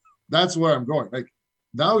 But that's where I'm going. Like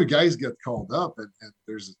now, the guys get called up, and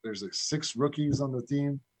there's like 6 rookies on the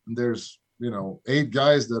team, and there's 8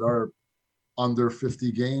 guys that are under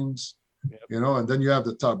 50 games, and then you have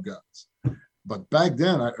the top guys. But back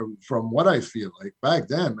then, from what I feel like back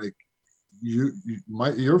then, like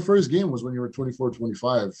your first game was when you were 24,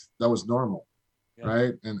 25. That was normal.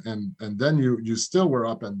 Right. And then you still were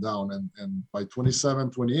up and down. And by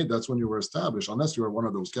 27, 28, that's when you were established, unless you were one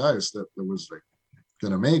of those guys that was like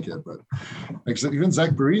going to make it. But like, even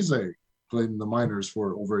Zach Parise played in the minors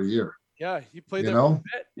for over a year. Yeah. He played there a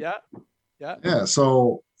bit. Yeah. Yeah. Yeah.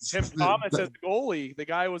 So Tim Thomas as a goalie, the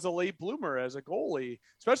guy was a late bloomer as a goalie,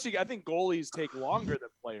 especially I think goalies take longer than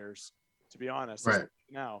players, to be honest. Right.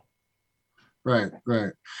 Now. Right.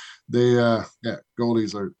 They,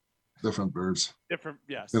 goalies are different birds. Different,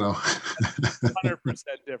 yes. 100%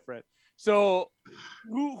 different. So,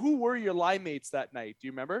 who were your line mates that night? Do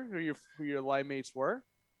you remember who your line mates were?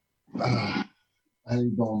 I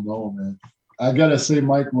don't know, man. I gotta say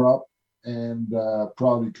Mike Rupp and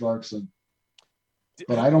probably Clarkson,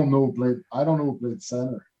 but I don't know who played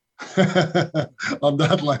center on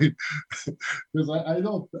that line because I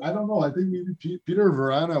don't know. I think maybe Peter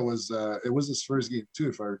Verana was it was his first game too,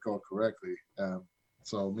 if I recall correctly.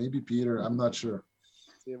 So maybe Peter, I'm not sure.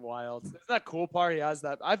 Wild. Isn't that cool part? He has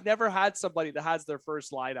that. I've never had somebody that has their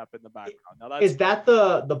first lineup in the background. Now is that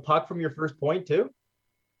the puck from your first point too?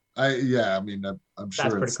 I mean, I'm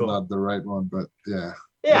sure it's cool. Not the right one, but yeah.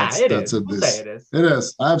 Yeah, it is. We'll say it is. It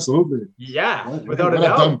is, absolutely. Yeah, without a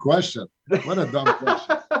doubt. What a dumb question. What a dumb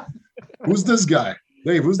question. Who's this guy?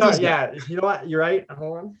 Dave, who's this guy? Yeah, you know what? You're right.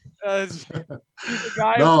 Hold on.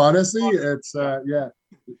 No, honestly, it's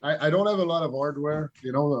I don't have a lot of hardware,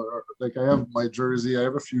 like I have my jersey, I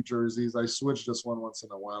have a few jerseys. I switch this one once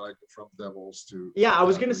in a while, like from Devils to. Yeah, I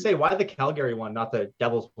was gonna say, why the Calgary one, not the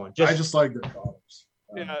Devils one? I just like the colors.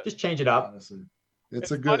 Just change it up. Honestly,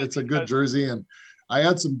 it's a good jersey, and I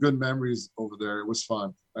had some good memories over there. It was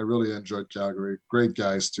fun. I really enjoyed Calgary. Great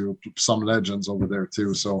guys too. Some legends over there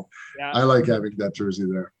too. So I like having that jersey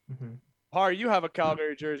there. Mm-hmm. Har, you have a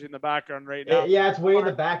Calgary jersey in the background right now. Yeah, it's way in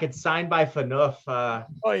the back. It's signed by Phaneuf.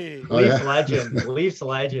 Leafs legend. Leafs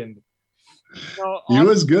legend. He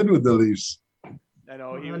was good with the Leafs. I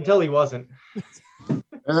know. Until he wasn't.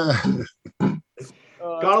 Got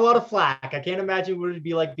a lot of flack. I can't imagine what it'd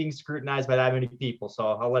be like being scrutinized by that many people, so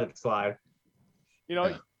I'll let it slide.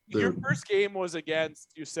 Your first game was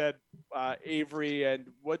against, you said, Avery, and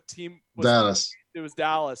what team was Dallas. It was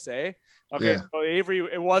Dallas, eh? Okay, yeah. So Avery,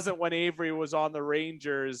 it wasn't when Avery was on the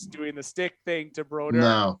Rangers doing the stick thing to Brodeur.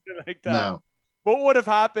 No, like that. No. What would have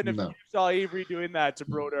happened if you saw Avery doing that to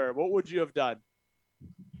Brodeur? What would you have done?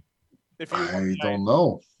 I don't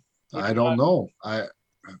know.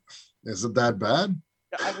 Is it that bad?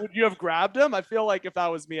 Would you have grabbed him? I feel like if that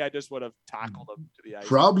was me, I just would have tackled him to the ice.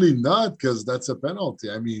 Probably not, because that's a penalty.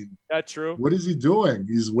 I mean, that's true. What is he doing?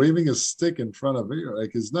 He's waving a stick in front of it.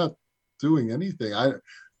 Like, he's not doing anything.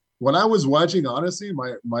 When I was watching, honestly,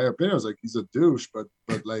 my opinion was like, he's a douche, but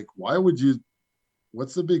like, why would you?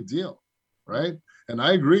 What's the big deal, right? And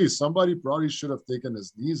I agree. Somebody probably should have taken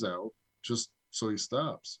his knees out just so he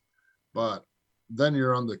stops. But then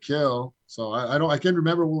you're on the kill. So I can't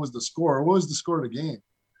remember what was the score. What was the score of the game?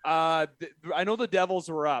 I know the Devils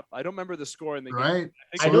were up. I don't remember the score in the game. Right.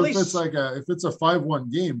 So if it's a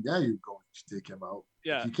 5-1 game, yeah, you go and take him out.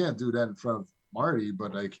 Yeah. You can't do that in front of Marty,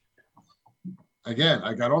 but like, again,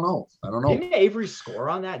 I don't know. Didn't Avery score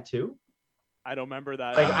on that too? I don't remember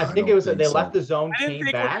that. I think it was they left the zone, I didn't came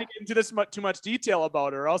think back. we'd get into this too much detail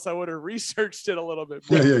about it, or else I would have researched it a little bit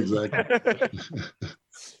more. Yeah, exactly.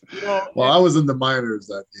 I was in the minors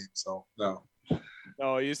that game, so no.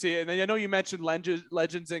 No, you see, and then I know you mentioned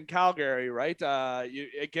legends in Calgary, right?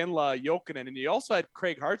 Iginla, Jokinen, and you also had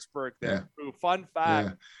Craig Hartsburg there, who, fun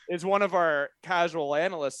fact, is one of our casual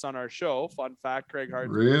analysts on our show. Fun fact, Craig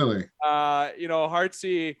Hartsburg. Really?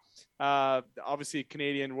 Hartsy, obviously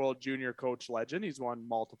Canadian World Junior coach legend. He's won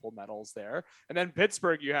multiple medals there. And then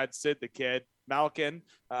Pittsburgh, you had Sid the Kid, Malkin,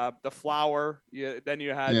 the Flower. Then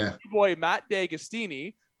you had boy Matt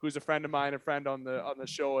D'Agostini, who's a friend of mine, a friend on the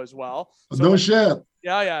show as well. So, no shit.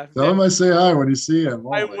 Yeah. Tell him I say hi when you see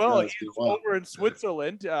him. I will. He's over in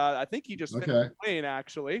Switzerland. I think he just finished playing,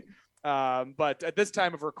 actually. But at this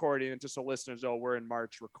time of recording, and just so listeners know, we're in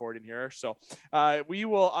March recording here. So I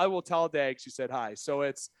will tell Dags you said hi.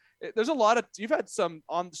 So there's a lot of, you've had some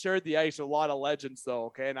on shared the ice, a lot of legends though.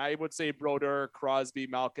 Okay. And I would say Brodeur, Crosby,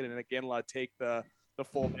 Malkin, and Iginla take the the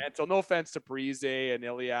full mantle. No offense to Parise and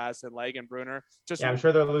Ilias and Leg and Brunner. Just I'm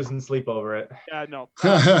sure they're losing sleep over it. Yeah, no.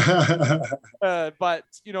 But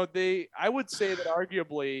I would say that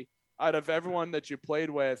arguably out of everyone that you played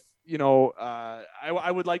with,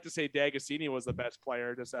 I would like to say D'Agostini was the best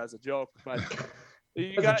player, just as a joke. But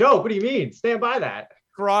a joke. What do you mean? Stand by that.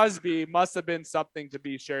 Crosby must have been something to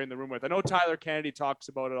be sharing the room with. I know Tyler Kennedy talks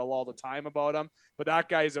about it all the time about him, but that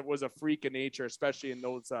guy was a freak of nature, especially in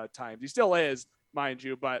those times. He still is, mind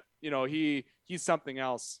you, but he's something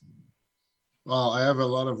else. Well, I have a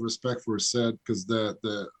lot of respect for Sid because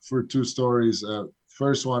for two stories.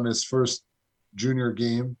 First one is first junior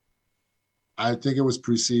game. I think it was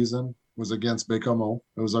preseason. Was against Bécomo.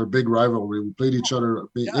 It was our big rivalry. We played each other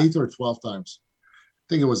 8 or 12 times. I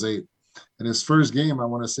think it was 8. In his first game, I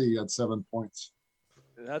want to say he had 7 points.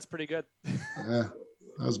 That's pretty good. Yeah,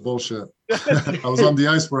 that was bullshit. I was on the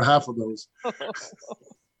ice for half of those.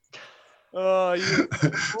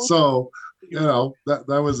 So,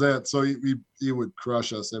 that was it. So he would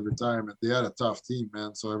crush us every time. And they had a tough team,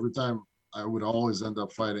 man. So every time I would always end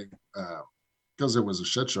up fighting because it was a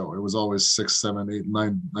shit show. It was always 6, 7, 8,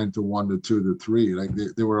 9 to 1 to 2 to 3. Like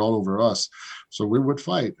they were all over us. So we would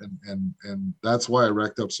fight. And that's why I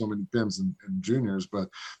racked up so many PIMs in juniors. But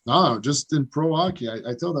no, just in pro hockey,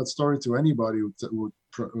 I tell that story to anybody who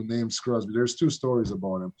names Crosby. There's 2 stories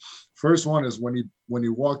about him. First one is when he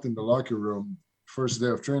walked in the locker room, first day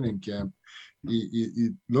of training camp, he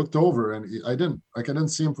looked over and I didn't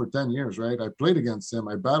see him for 10 years, right? I played against him.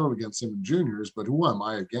 I battled against him in juniors, but who am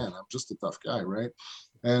I again? I'm just a tough guy, right?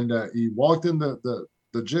 And he walked in the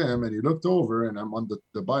gym and he looked over and I'm on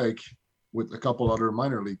the bike with a couple other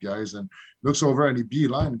minor league guys and looks over and he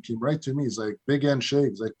beeline and came right to me. He's like, big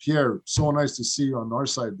handshake. He's like, Pierre, so nice to see you on our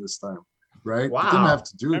side this time, right? Wow. Didn't have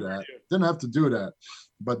to do that.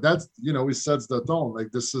 But that's, he sets the tone.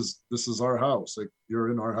 Like, this is our house. Like,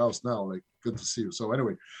 you're in our house now. Like, good to see you. So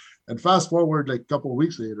anyway, and fast forward like a couple of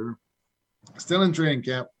weeks later, still in training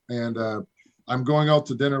camp, and I'm going out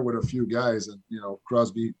to dinner with a few guys, and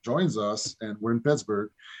Crosby joins us, and we're in Pittsburgh,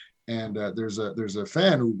 and there's a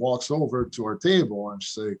fan who walks over to our table, and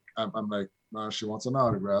she's like, I'm like, she wants an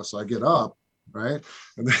autograph, so I get up. Right.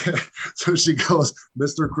 And then, so she goes,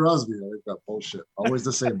 Mr. Crosby. I like that bullshit. Always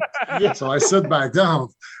the same. Yeah. So I sit back down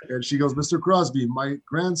and she goes, Mr. Crosby, my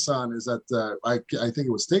grandson is at, I think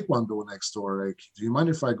it was Taekwondo next door. Like, do you mind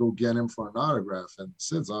if I go get him for an autograph? And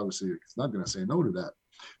Sid's obviously he's not going to say no to that.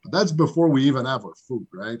 But that's before we even have our food,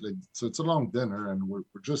 right? Like, so it's a long dinner and we're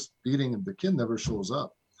just eating and the kid never shows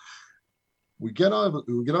up. We get out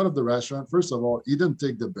of the restaurant. First of all, he didn't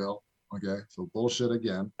take the bill. Okay, so bullshit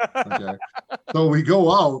again. Okay, so we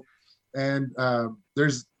go out, and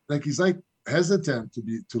there's like he's like hesitant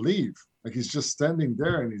to leave. Like he's just standing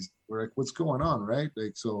there, and we're like, what's going on, right?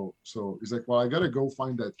 Like so he's like, well, I gotta go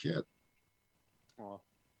find that kid. Oh.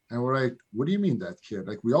 And we're like, what do you mean that kid?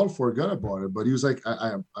 Like we all forgot about it, but he was like,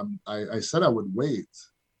 I said I would wait,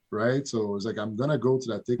 right? So it was like, I'm gonna go to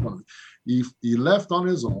that taekwondo. He left on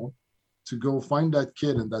his own to go find that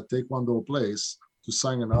kid in that taekwondo place to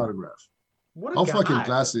sign an autograph. How fucking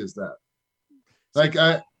classy is that? Like,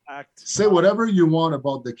 I say whatever you want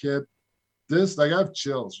about the kid. This, like, I have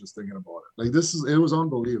chills just thinking about it. Like, it was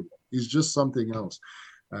unbelievable. He's just something else.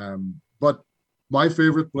 But my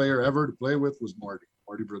favorite player ever to play with was Marty.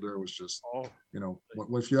 Marty Brodeur was just,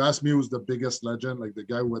 if you ask me who's the biggest legend, like the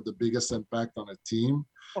guy who had the biggest impact on a team,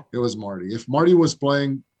 it was Marty. If Marty was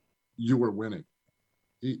playing, you were winning.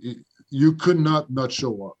 You could not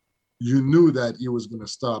show up. You knew that he was going to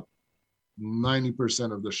stop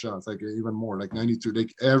 90% of the shots, like even more, like 92,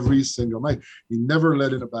 like every single night. He never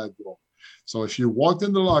let in a bad goal. So if you walked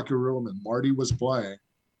in the locker room and Marty was playing,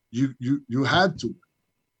 you had to,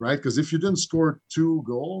 right? Because if you didn't score 2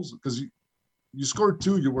 goals, because you scored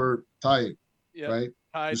 2, you were tied, right?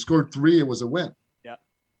 Tied. You scored 3, it was a win.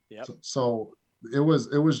 Yeah. So it was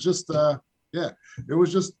just it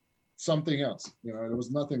was just something else. It was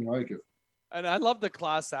nothing like it. And I love the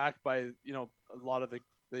class act by, a lot of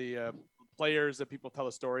the players that people tell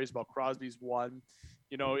the stories about. Crosby's one,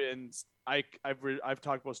 and I've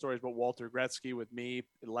talked about stories about Walter Gretzky with me,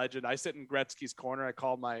 legend. I sit in Gretzky's corner.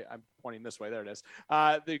 I'm pointing this way. There it is.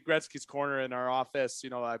 The Gretzky's corner in our office,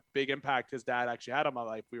 a big impact his dad actually had on my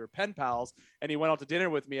life. We were pen pals, and he went out to dinner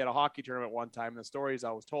with me at a hockey tournament one time. And the stories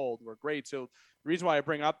I was told were great. So the reason why I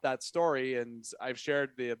bring up that story, and I've shared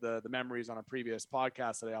the memories on a previous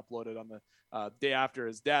podcast that I uploaded on the day after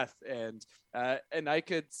his death, and I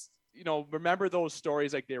could remember those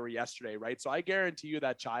stories like they were yesterday, right? So I guarantee you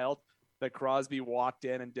that child that Crosby walked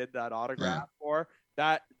in and did that autograph for,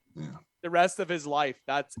 that the rest of his life,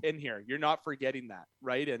 that's in here. You're not forgetting that,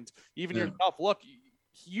 right? And even yourself, look,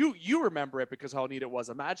 you remember it because how neat it was.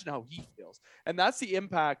 Imagine how he feels. And that's the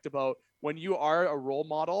impact about when you are a role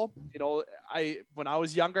model. When I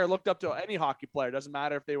was younger, I looked up to any hockey player. It doesn't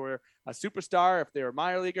matter if they were a superstar, if they were a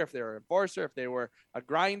minor leaguer, if they were an enforcer, if they were a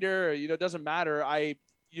grinder, it doesn't matter.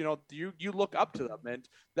 You look up to them, and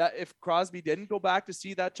that if Crosby didn't go back to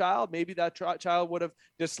see that child, maybe that child would have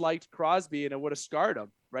disliked Crosby and it would have scarred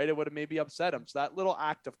him, right? It would have maybe upset him. So that little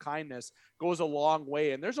act of kindness goes a long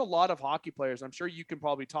way. And there's a lot of hockey players, I'm sure you can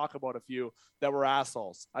probably talk about a few, that were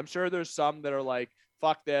assholes. I'm sure there's some that are like,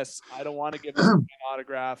 fuck this, I don't want to give this an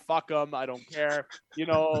autograph, fuck them, I don't care,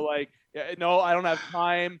 no, I don't have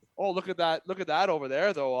time. Oh, look at that over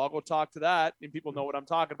there though, I'll go talk to that. And people know what I'm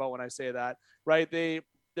talking about when I say that, right?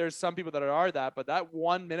 There's some people that are that, but that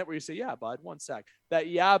 1 minute where you say, yeah, bud, 1 sec, that,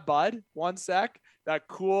 yeah, bud, 1 sec, that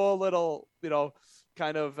cool little,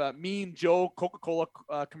 kind of mean Joe Coca-Cola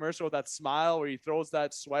commercial with that smile where he throws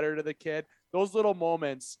that sweater to the kid, those little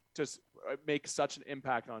moments just make such an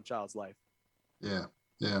impact on a child's life.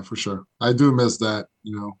 Yeah, for sure. I do miss that.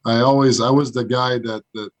 I was the guy that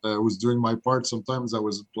was doing my part. Sometimes I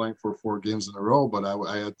was playing for 4 games in a row, but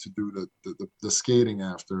I had to do the skating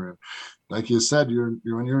after. And like you said, when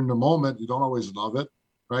you're in the moment, you don't always love it,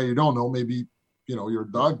 right? You don't know, maybe, your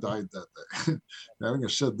dog died that day, you're having a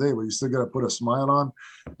shit day, but you still got to put a smile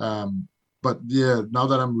on. But yeah, now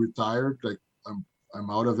that I'm retired, like I'm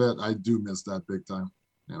out of it, I do miss that big time,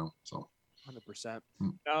 so. 100%.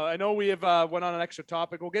 Now, I know we have went on an extra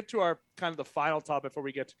topic. We'll get to our kind of the final topic before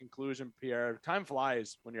we get to conclusion, Pierre. Time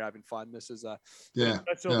flies when you're having fun. This is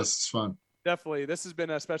it's fun. Definitely. This has been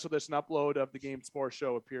a special edition upload of the Game Sports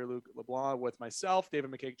Show with Pierre-Luc Leblond with myself, David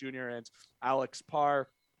McCaig Jr., and Alex Parr.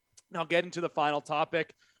 Now, getting to the final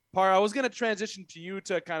topic. Parr, I was going to transition to you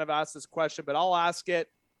to kind of ask this question, but I'll ask it.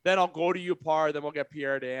 Then I'll go to you, Parr. Then we'll get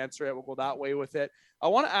Pierre to answer it. We'll go that way with it. I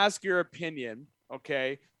want to ask your opinion,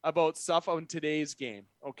 okay, about stuff on today's game,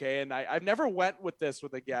 okay? And I've never went with this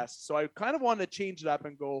with a guest, so I kind of wanted to change it up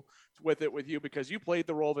and go with it with you because you played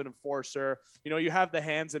the role of an enforcer. You have the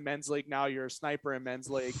hands in men's league now. You're a sniper in men's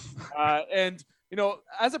league. And,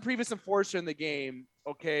 as a previous enforcer in the game,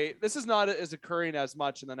 okay, this is not as occurring as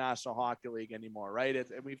much in the National Hockey League anymore, right?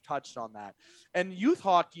 And we've touched on that. And youth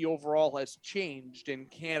hockey overall has changed in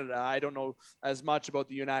Canada. I don't know as much about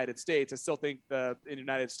the United States. I still think in the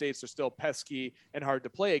United States, they're still pesky and hard to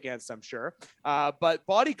play against, I'm sure. But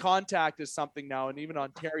body contact is something now, and even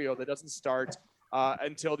Ontario, that doesn't start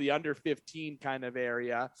until the under 15 kind of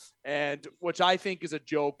area, and which I think is a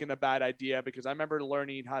joke and a bad idea because I remember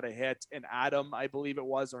learning how to hit in Adam, I believe it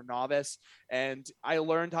was, or novice, and I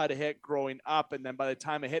learned how to hit growing up, and then by the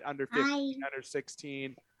time I hit under 15, under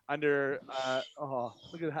 16, under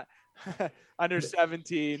look at that, under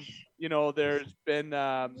 17, there's been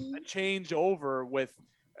a change over with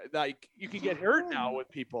like you can get hurt now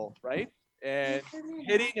with people, right? And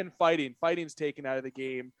hitting and fighting's taken out of the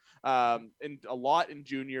game. And a lot in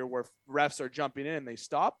junior where refs are jumping in and they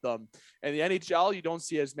stop them. And the NHL, you don't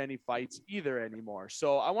see as many fights either anymore.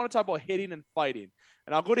 So I want to talk about hitting and fighting.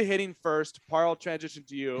 And I'll go to hitting first. Par, I'll transition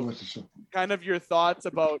to you. Kind of your thoughts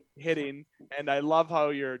about hitting. And I love how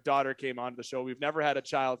your daughter came onto the show. We've never had a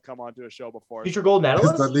child come onto a show before. Future gold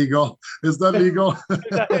medalist? Is that legal?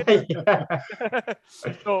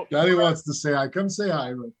 So, Daddy wants to say hi. Come say hi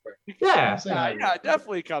real quick. Yeah. Yeah,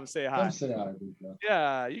 definitely come say hi. Come say hi.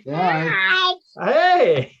 Yeah. You can.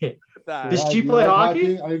 Hi. Hey. Does she play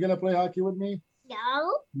hockey? Are you going to play hockey with me?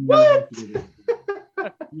 No. What?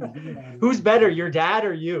 Who's better, your dad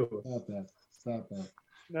or you? Stop that.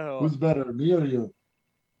 No. Who's better, me or you?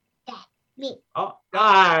 Me. Oh,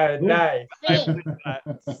 nice.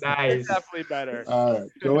 Nice. Definitely better. All right.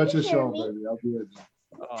 Go watch your show, baby. I'll be with you.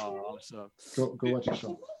 Oh, awesome. Go watch your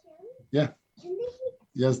show. Yeah.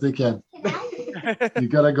 Yes, they can. You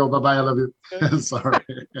gotta go. Bye-bye. I love you. Sorry.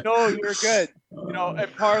 No, you're good.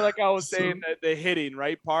 And Par, like I was saying, the hitting,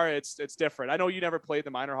 right? Par, it's different. I know you never played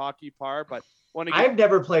the minor hockey, Par, but I've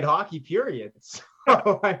never played hockey, period.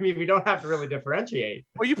 So, I mean, we don't have to really differentiate.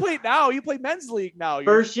 Well, you played now. You play men's league now.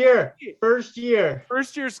 First year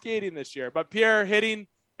skating this year. But Pierre, hitting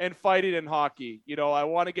and fighting in hockey, I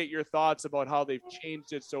want to get your thoughts about how they've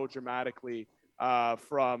changed it so dramatically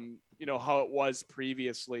from, how it was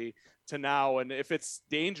previously to now. And if it's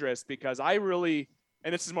dangerous, because I really,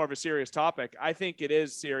 and this is more of a serious topic, I think it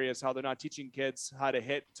is serious how they're not teaching kids how to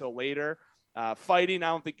hit till later. Fighting, I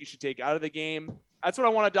don't think you should take out of the game. That's what I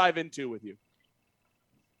want to dive into with you.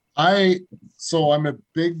 So I'm a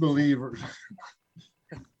big believer.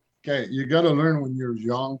 Okay, you got to learn when you're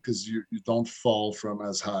young because you don't fall from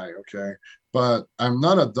as high, okay? But I'm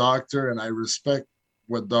not a doctor, and I respect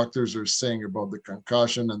what doctors are saying about the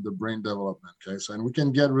concussion and the brain development. Okay, so and we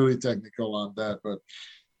can get really technical on that, but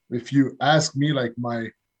if you ask me, like my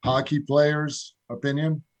hockey players'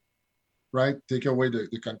 opinion, right? Take away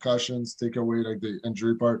the concussions, take away like the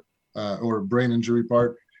injury part or brain injury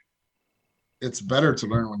part. It's better to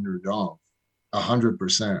learn when you're young,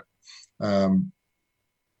 100%.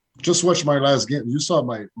 Just watch my last game. You saw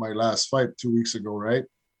my last fight 2 weeks ago, right?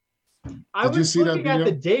 Did you see that video? At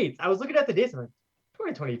the dates. I was looking at the dates. I'm like,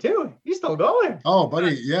 2022. He's still going. Oh,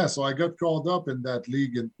 buddy, yeah. So I got called up in that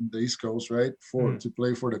league in the East Coast, right, to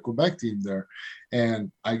play for the Quebec team there,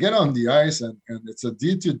 and I get on the ice and it's a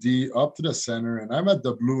D2D up to the center, and I'm at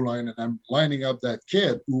the blue line and I'm lining up that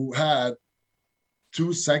kid who had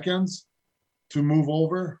 2 seconds to move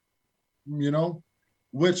over,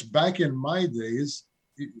 which back in my days,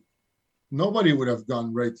 nobody would have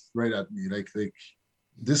gone right at me. Like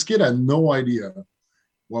this kid had no idea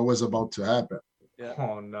what was about to happen. Yeah.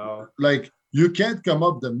 Oh no. Like you can't come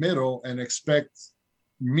up the middle and expect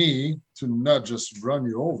me to not just run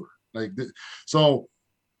you over. So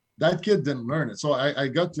that kid didn't learn it. So I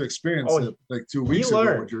got to experience it like 2 weeks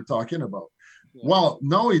ago, what you're talking about. Yeah. Well,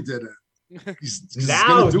 no, he didn't. He's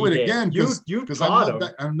gonna do it again because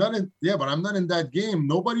I'm not in that game.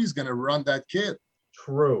 Nobody's gonna run that kid.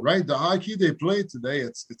 True. Right? The hockey they play today,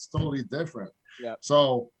 it's totally different. Yeah.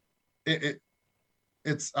 So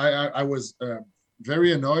I was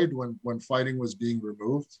very annoyed when fighting was being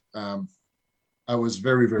removed. I was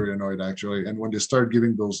very, very annoyed actually. And when they started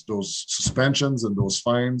giving those suspensions and those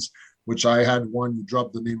fines, which I had one, you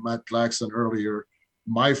dropped the name Matt Clarkson earlier.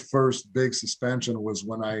 My first big suspension was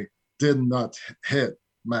when I did not hit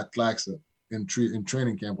Matt Clarkson in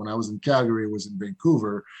training camp. When I was in Calgary, it was in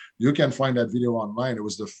Vancouver. You can find that video online. It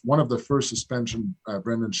was one of the first suspension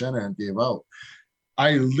Brendan Shanahan gave out.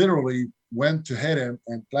 I literally went to hit him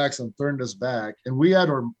and Clarkson turned his back, and we had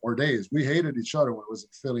our days. We hated each other when it was in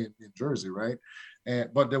Philly and in Jersey, right?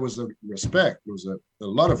 But there was a respect. There was a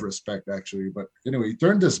lot of respect actually. But anyway, he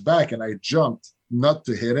turned his back and I jumped not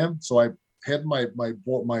to hit him. So I hit my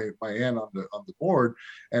hand on the board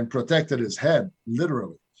and protected his head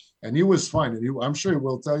literally. And he was fine. And I'm sure he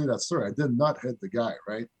will tell you that story. I did not hit the guy,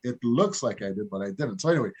 right? It looks like I did, but I didn't. So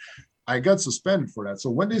anyway, I got suspended for that. So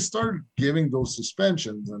when they started giving those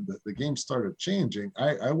suspensions and the game started changing,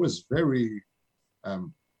 I was very,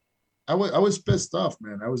 I was pissed off,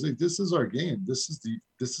 man. I was like, this is our game. This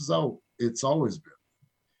is how it's always been,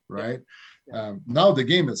 right? Yeah. Now the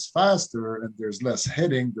game is faster and there's less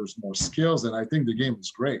hitting, there's more skills, and I think the game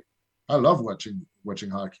is great. I love watching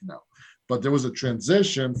hockey now. But there was a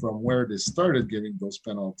transition from where they started giving those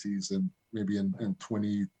penalties in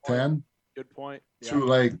 2010. Good point. Yeah. To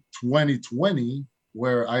like 2020,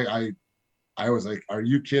 where I was like, are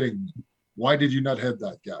you kidding me? Why did you not hit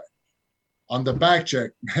that guy? On the back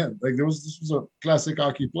check, man, like this was a classic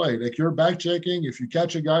hockey play. Like you're back checking, if you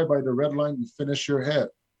catch a guy by the red line, you finish your head.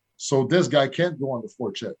 So this guy can't go on the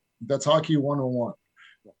forecheck. That's hockey 101.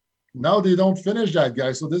 Now they don't finish that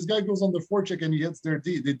guy. So this guy goes on the forecheck and he hits their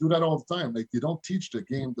D. They do that all the time. Like they don't teach the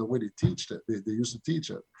game the way they teach it. They used to teach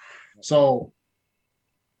it. So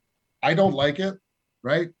I don't like it,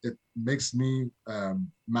 right? It makes me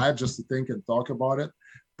mad just to think and talk about it.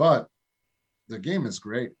 But the game is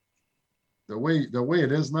great. The way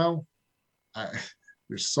it is now,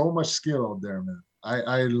 there's so much skill out there, man.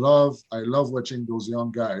 I love watching those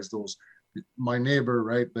young guys, my neighbor,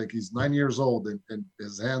 right? Like he's 9 years old and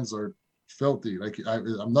his hands are filthy. Like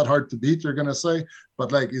I'm not hard to beat, you're gonna say,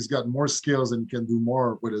 but like he's got more skills and can do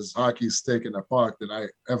more with his hockey stick and a puck than I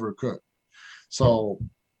ever could. So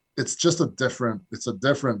it's just a different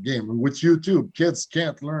game. And with YouTube, kids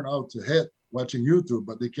can't learn how to hit watching YouTube,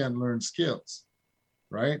 but they can learn skills,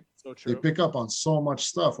 right? So true. They pick up on so much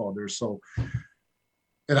stuff out there. So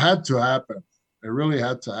it had to happen. It really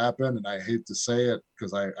had to happen, and I hate to say it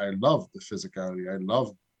because I love the physicality. I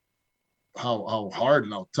love how hard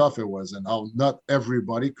and how tough it was and how not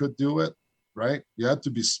everybody could do it, right? You had to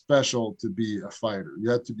be special to be a fighter. You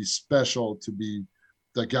had to be special to be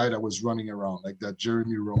the guy that was running around, like that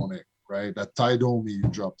Jeremy Roenick, right? That Ty Domi you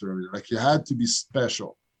dropped earlier. Like you had to be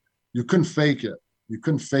special. You couldn't fake it. You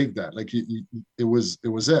couldn't fake that. Like it was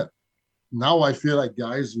it. Now I feel like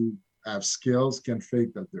guys who have skills can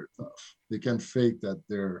fake that they're tough. They can fake that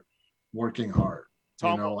they're working hard.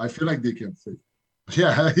 I feel like they can fake.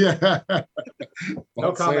 Yeah.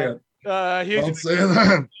 No comment. He's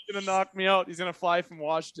gonna knock me out. He's gonna fly from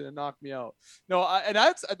Washington and knock me out. No, and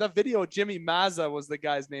that's the video. Jimmy Mazza was the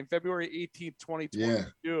guy's name. February 18th, 2022.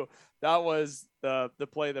 Yeah. That was the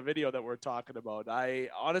play, the video that we're talking about. I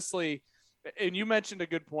honestly, And you mentioned a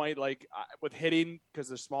good point, like with hitting, because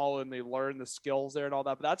they're small and they learn the skills there and all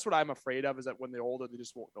that. But that's what I'm afraid of, is that when they're older, they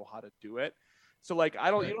just won't know how to do it. So like, you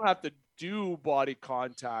don't have to do body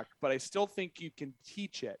contact, but I still think you can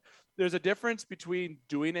teach it. There's a difference between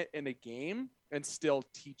doing it in a game and still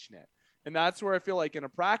teaching it. And that's where I feel like in a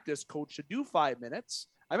practice, coach should do 5 minutes.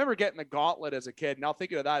 I remember getting the gauntlet as a kid. Now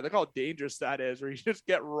thinking of that, look how dangerous that is, where you just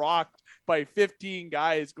get rocked by 15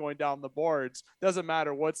 guys going down the boards. Doesn't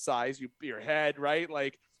matter what size, your head, right?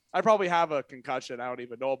 Like, I probably have a concussion. I don't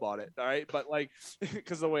even know about it. All right. But like,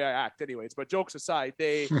 because of the way I act anyways, but jokes aside,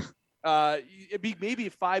 it'd be maybe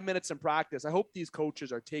 5 minutes in practice. I hope these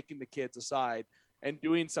coaches are taking the kids aside and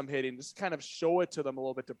doing some hitting, just kind of show it to them a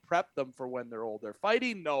little bit to prep them for when they're older.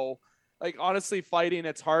 Fighting, no. Like, honestly, fighting,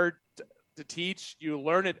 it's hard to teach. You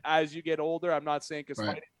learn it as you get older. I'm not saying because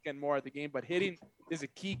fighting is getting more at the game, but hitting is a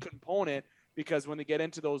key component, because when they get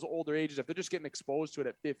into those older ages, if they're just getting exposed to it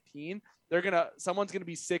at 15, someone's going to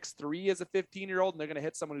be 6'3" as a 15-year-old, and they're going to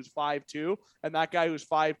hit someone who's 5'2", and that guy who's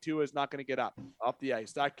 5'2" is not going to get up off the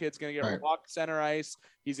ice. That kid's going to get rocked center ice.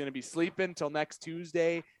 He's going to be sleeping till next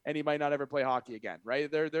Tuesday, and he might not ever play hockey again,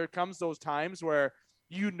 right? There comes those times where,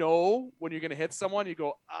 when you're going to hit someone, you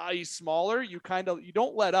go, he's smaller. You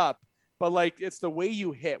don't let up. But like, it's the way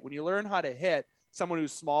you hit. When you learn how to hit someone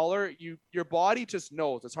who's smaller, your body just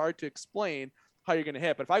knows. It's hard to explain how you're going to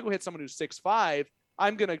hit. But if I go hit someone who's 6'5",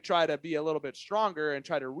 I'm going to try to be a little bit stronger and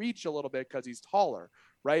try to reach a little bit because he's taller,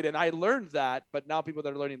 right? And I learned that, but now people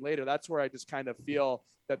that are learning later, that's where I just kind of feel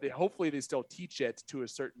that hopefully they still teach it to a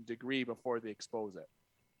certain degree before they expose it.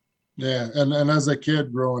 Yeah, and as a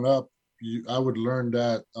kid growing up, I would learn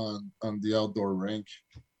that on the outdoor rink.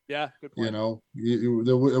 Yeah, good point.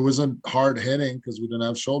 It wasn't hard hitting because we didn't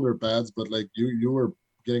have shoulder pads, but like you were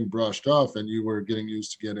getting brushed off and you were getting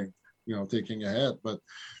used to getting, taking a hit. But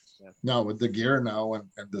now with the gear now and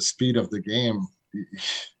the speed of the game,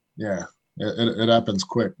 it happens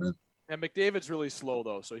quick, man. And McDavid's really slow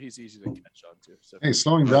though, so he's easy to catch on too. So. Hey,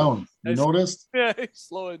 slowing down. You noticed? Yeah, he's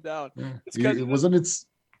slowing down. Yeah.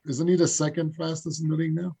 Isn't he the second fastest in the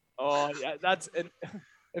league now? Oh yeah,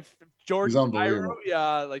 if Jordan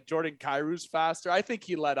Kyrou, like Jordan Kyrou's faster. I think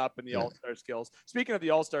he let up in the All-Star skills. Speaking of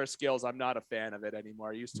the All-Star skills, I'm not a fan of it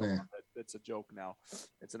anymore. I used to love it. It's a joke now.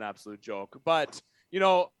 It's an absolute joke. But,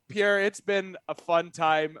 Pierre, it's been a fun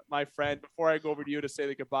time, my friend. Before I go over to you to say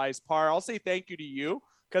the goodbyes, I'll say thank you to you,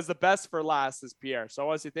 because the best for last is Pierre. So I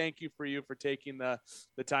want to say thank you for taking the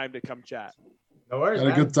time to come chat. No worries,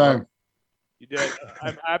 Had a good time. You did.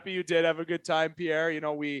 I'm happy you did have a good time, Pierre.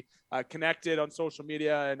 We connected on social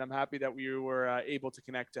media, and I'm happy that we were able to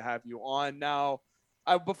connect to have you on. Now,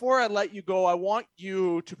 before I let you go, I want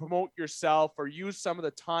you to promote yourself or use some of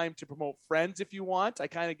the time to promote friends if you want. I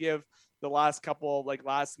kind of give the last couple,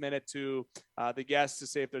 last minute to the guests to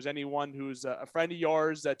say if there's anyone who's a friend of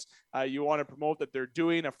yours that you want to promote that they're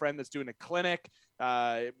doing, a friend that's doing a clinic,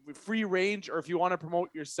 free range, or if you want to promote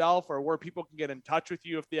yourself or where people can get in touch with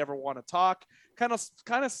you if they ever want to talk, kind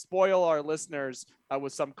of spoil our listeners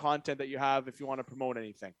with some content that you have if you want to promote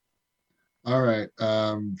anything. All right.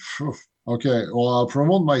 Okay. Well, I'll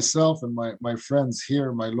promote myself and my friends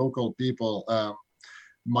here, my local people.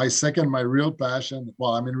 My real passion,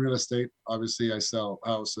 well, I'm in real estate. Obviously, I sell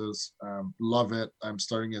houses. Love it. I'm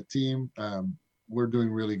starting a team. We're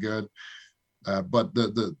doing really good. But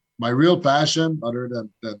my real passion, other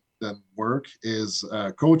than work, is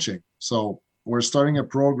coaching. So we're starting a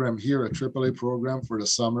program here, a AAA program for the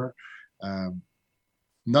summer.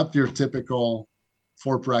 Not your typical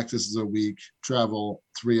 4 practices a week, travel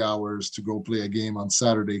 3 hours to go play a game on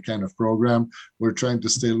Saturday kind of program. We're trying to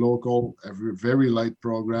stay local, a very light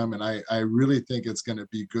program, and I really think it's going to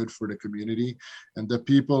be good for the community. And the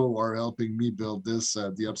people who are helping me build this,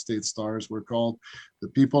 the Upstate Stars we're called, the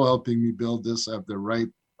people helping me build this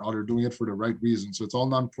they're doing it for the right reason. So it's all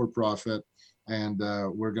non-for-profit, and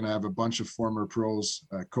we're going to have a bunch of former pros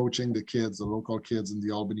coaching the local kids in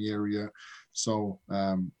the Albany area. So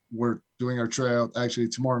we're doing our tryout actually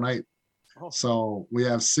tomorrow night. So we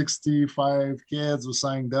have 65 kids who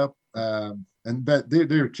signed up, and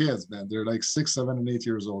they're kids, man. They're like 6, 7, and 8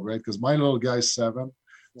 years old, right? Because my little guy's 7,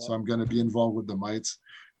 so I'm going to be involved with the mites.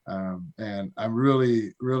 And I'm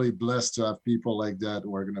really, really blessed to have people like that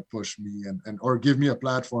who are going to push me and or give me a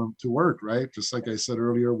platform to work, right? Just like I said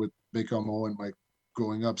earlier with Bécomo and my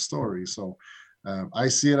going up story. So I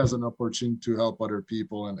see it as an opportunity to help other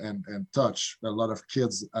people and touch a lot of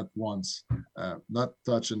kids at once. Not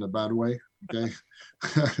touch in a bad way, okay?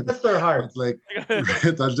 Touch their hearts.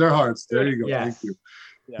 Touch their hearts. There you go. Yes. Thank you.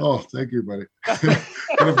 Yeah. Oh, thank you, buddy.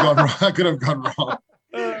 Could have gone wrong.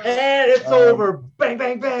 And it's over. Bang,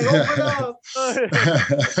 bang, bang. Open up.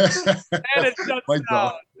 And it shuts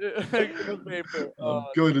down. I'm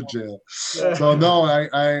going to jail. So no,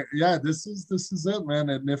 this is it, man.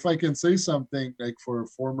 And if I can say something, like for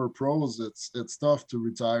former pros, it's tough to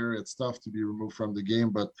retire. It's tough to be removed from the game.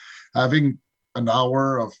 But having an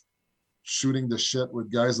hour of shooting the shit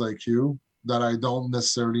with guys like you that I don't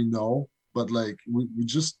necessarily know, but like we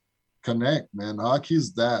just connect, man.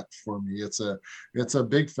 Hockey's that for me. It's a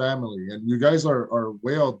big family, and you guys are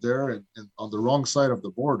way out there and on the wrong side of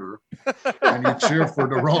the border, and you cheer for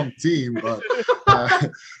the wrong team. But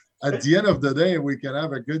at the end of the day, we can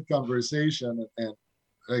have a good conversation. And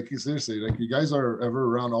like seriously, like you guys are ever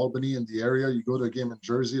around Albany in the area, you go to a game in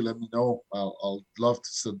Jersey, let me know. I'll love to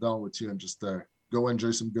sit down with you and just go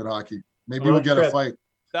enjoy some good hockey. Maybe we'll get a fight.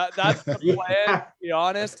 That's the plan, to be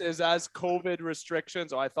honest, is as COVID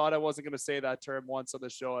restrictions. I thought I wasn't going to say that term once on the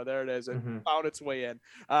show. There it is. It found its way in.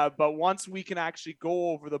 But once we can actually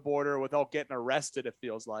go over the border without getting arrested, it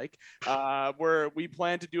feels like, we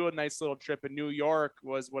plan to do a nice little trip in New York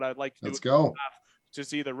was what I'd like to do. Let's go. To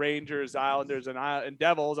see the Rangers, Islanders, and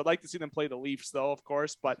Devils. I'd like to see them play the Leafs, though, of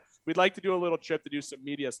course. But we'd like to do a little trip to do some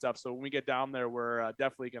media stuff. So when we get down there, we're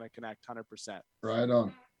definitely going to connect 100%. Right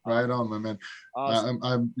on. Right on, my man.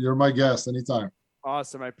 Awesome. You're my guest anytime.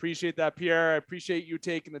 Awesome. I appreciate that, Pierre. I appreciate you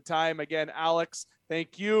taking the time. Again, Alex,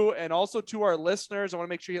 thank you. And also to our listeners, I want to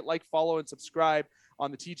make sure you hit like, follow, and subscribe on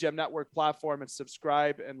the TGM Network platform, and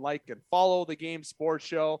subscribe and like and follow the Game Sports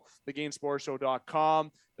Show,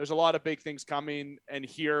 thegamesportshow.com. There's a lot of big things coming and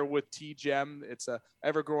here with TGM. It's a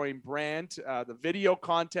ever-growing brand. The video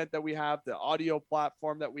content that we have, the audio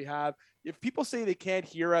platform that we have. If people say they can't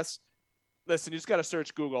hear us, listen, you just got to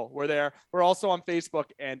search Google. We're there. We're also on Facebook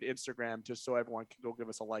and Instagram, just so everyone can go give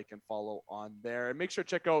us a like and follow on there. And make sure to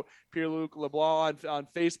check out Pierre-Luc Leblond on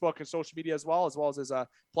Facebook and social media as well as his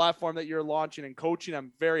platform that you're launching and coaching.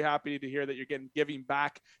 I'm very happy to hear that you're giving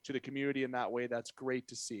back to the community in that way. That's great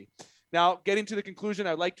to see. Now, getting to the conclusion,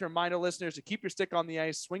 I'd like to remind our listeners to keep your stick on the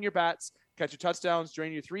ice, swing your bats, catch your touchdowns,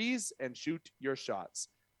 drain your threes, and shoot your shots.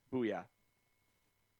 Booyah.